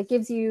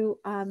gives you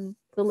the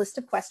list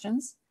of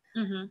questions.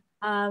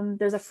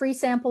 There's a free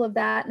sample of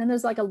that, and then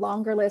there's like a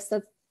longer list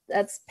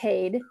that's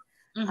paid.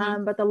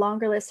 But the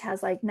longer list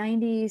has like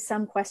 90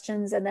 some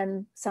questions and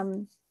then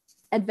some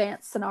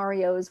advanced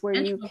scenarios where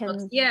you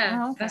can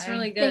that's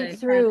really good. think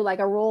through like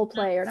a role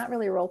play, or not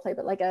really a role play,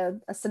 but like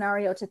a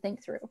scenario to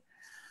think through.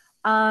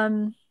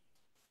 And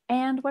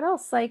what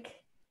else? The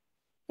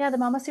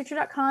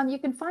MamaSutra.com. You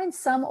can find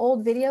some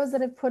old videos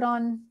that I've put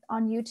on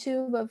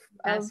YouTube of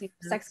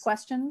sex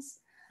questions.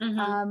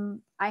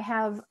 I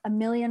have 1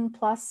 million+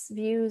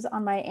 views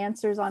on my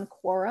answers on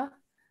Quora,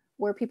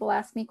 where people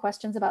ask me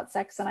questions about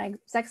sex and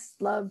sex,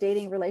 love,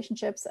 dating,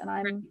 relationships, and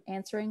I'm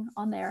answering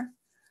on there.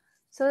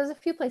 So there's a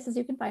few places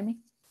you can find me.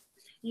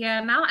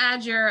 Yeah, and I'll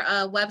add your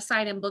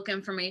website and book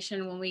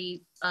information when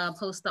we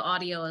post the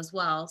audio as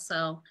well.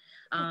 So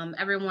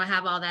everyone will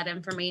have all that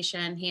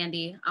information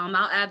handy. I'll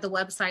add the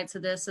website to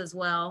this as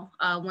well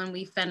when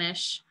we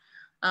finish.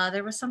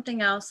 There was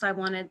something else I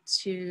wanted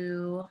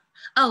to...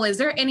 Oh, is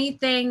there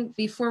anything,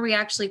 before we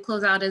actually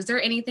close out, is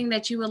there anything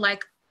that you would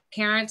like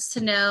parents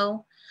to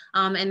know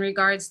in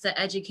regards to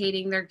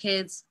educating their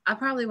kids. I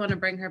probably want to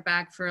bring her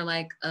back for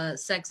like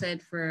sex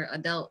ed for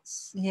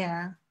adults.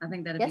 Yeah. I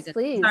think that'd Yes, be good.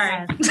 please.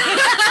 Sorry.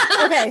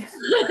 Okay.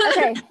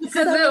 Okay.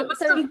 Because it was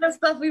some good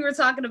stuff we were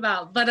talking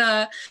about. But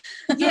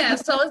yeah,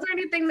 so is there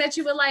anything that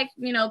you would like,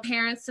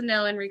 parents to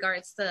know in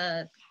regards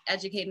to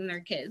educating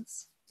their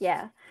kids?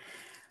 Yeah.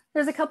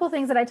 There's a couple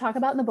things that I talk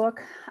about in the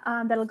book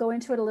that'll go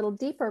into it a little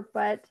deeper,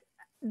 but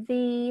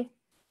the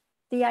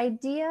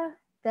idea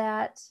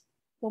that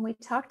when we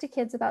talk to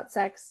kids about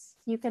sex,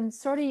 you can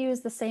sort of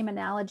use the same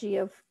analogy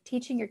of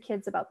teaching your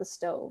kids about the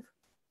stove.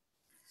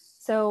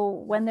 So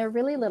when they're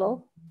really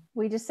little,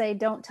 we just say,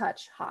 don't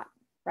touch hot,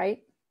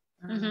 right?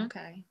 Mm-hmm.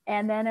 Okay.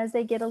 And then as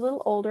they get a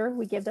little older,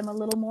 we give them a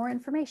little more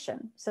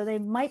information. So they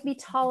might be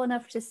tall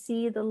enough to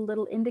see the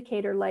little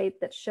indicator light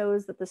that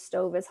shows that the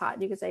stove is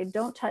hot. You can say,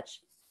 don't touch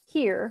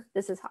here,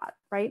 this is hot,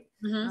 right?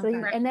 Mm-hmm. So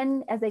and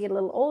then as they get a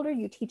little older,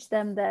 you teach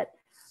them that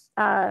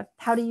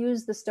how to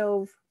use the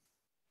stove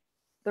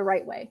the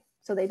right way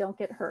so they don't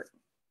get hurt,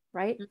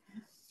 right? Mm-hmm.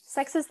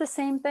 Sex is the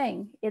same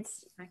thing.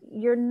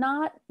 You're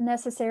not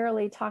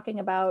necessarily talking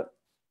about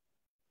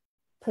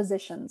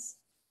positions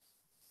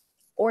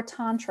or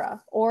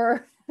tantra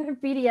or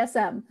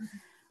BDSM.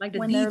 Like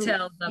the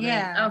details of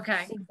it.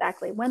 Okay.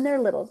 Exactly. When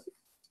they're little,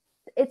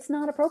 it's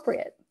not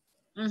appropriate.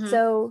 Mm-hmm.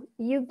 So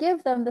you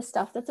give them the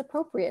stuff that's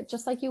appropriate,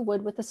 just like you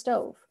would with the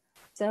stove.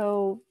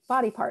 So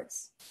body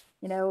parts,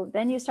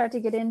 then you start to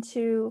get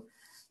into,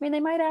 they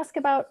might ask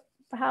about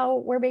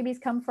where babies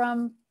come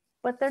from,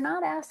 but they're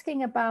not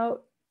asking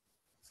about.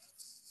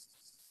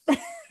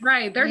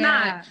 Right. They're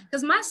not.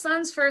 Because my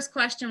son's first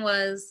question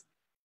was,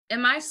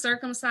 am I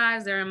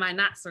circumcised or am I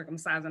not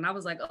circumcised? And I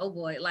was like, oh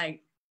boy,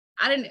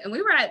 and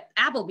we were at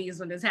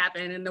Applebee's when this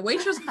happened, and the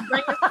waitress was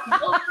bringing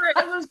us over.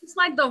 It was just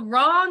like the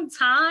wrong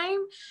time.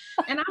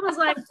 And I was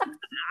like,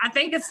 I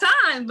think it's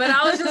time. But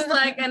I was just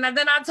like, and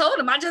then I told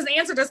him, I just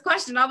answered this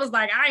question. I was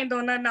like, I ain't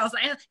doing nothing else.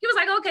 And he was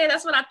like, okay,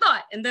 that's what I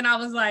thought. And then I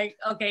was like,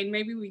 okay,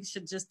 maybe we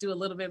should just do a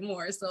little bit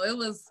more. So it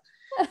was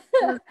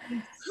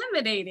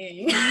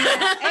intimidating.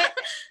 Yeah.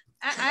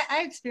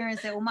 I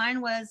experienced it. Well,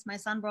 mine was, my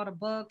son brought a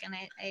book and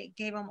I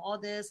gave him all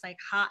this like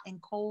hot and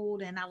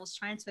cold. And I was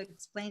trying to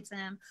explain to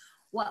him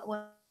what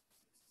was.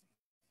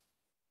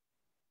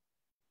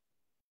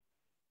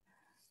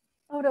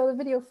 Oh no, the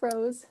video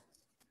froze.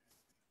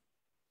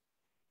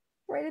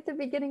 Right at the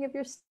beginning of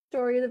your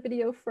story, the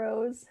video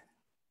froze.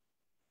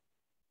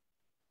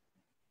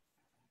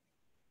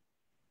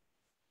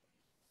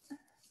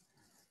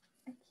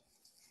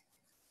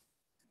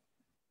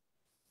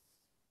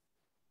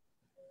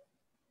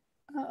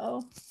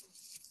 Uh-oh.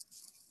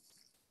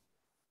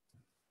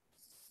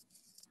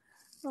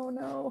 Oh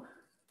no.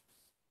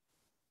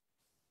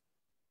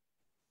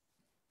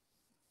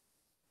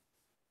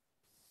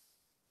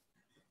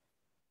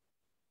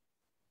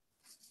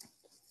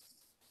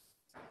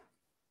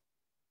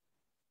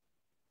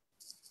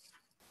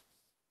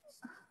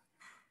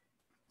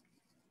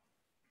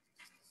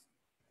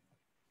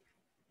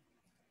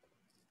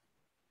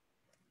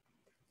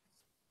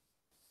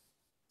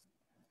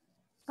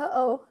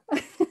 Uh-oh.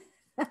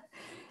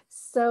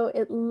 So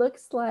it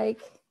looks like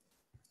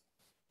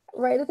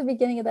right at the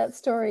beginning of that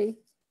story,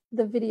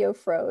 the video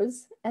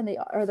froze and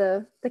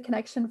the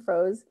connection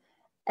froze.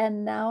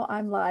 And now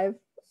I'm live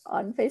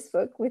on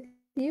Facebook with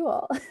you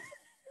all.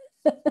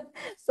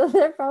 So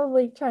they're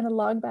probably trying to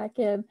log back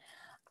in.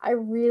 I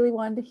really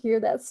wanted to hear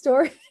that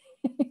story.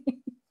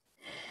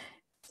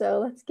 So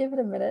let's give it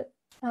a minute.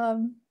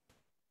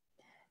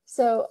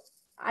 So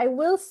I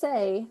will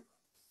say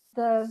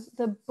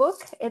the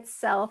book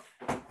itself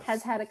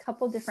has had a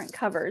couple different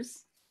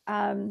covers.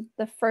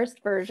 The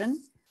first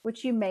version,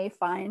 which you may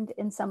find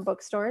in some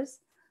bookstores,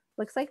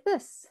 looks like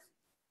this.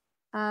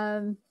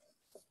 And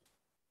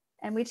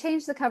we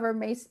changed the cover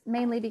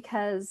mainly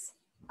because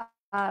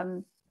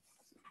the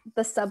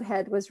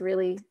subhead was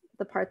really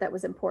the part that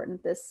was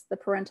important. The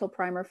parental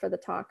primer for the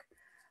talk.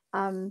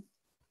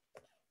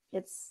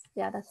 That's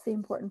the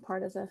important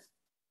part of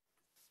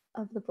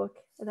the book,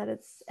 that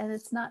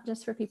it's not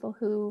just for people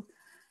who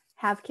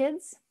have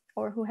kids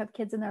or who have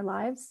kids in their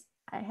lives.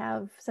 I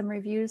have some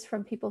reviews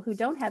from people who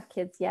don't have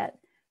kids yet,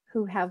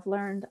 who have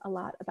learned a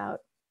lot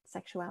about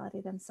sexuality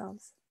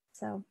themselves.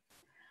 So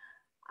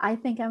I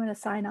think I'm going to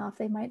sign off.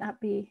 They might not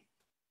be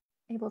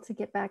able to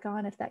get back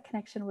on if that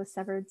connection was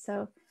severed.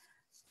 So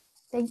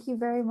thank you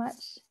very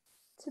much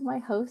to my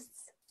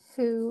hosts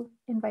who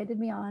invited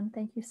me on.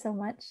 Thank you so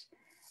much.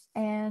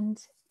 And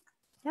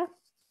yeah,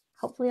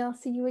 hopefully I'll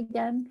see you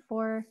again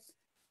for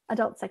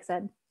adult sex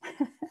ed.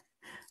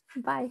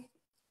 Bye.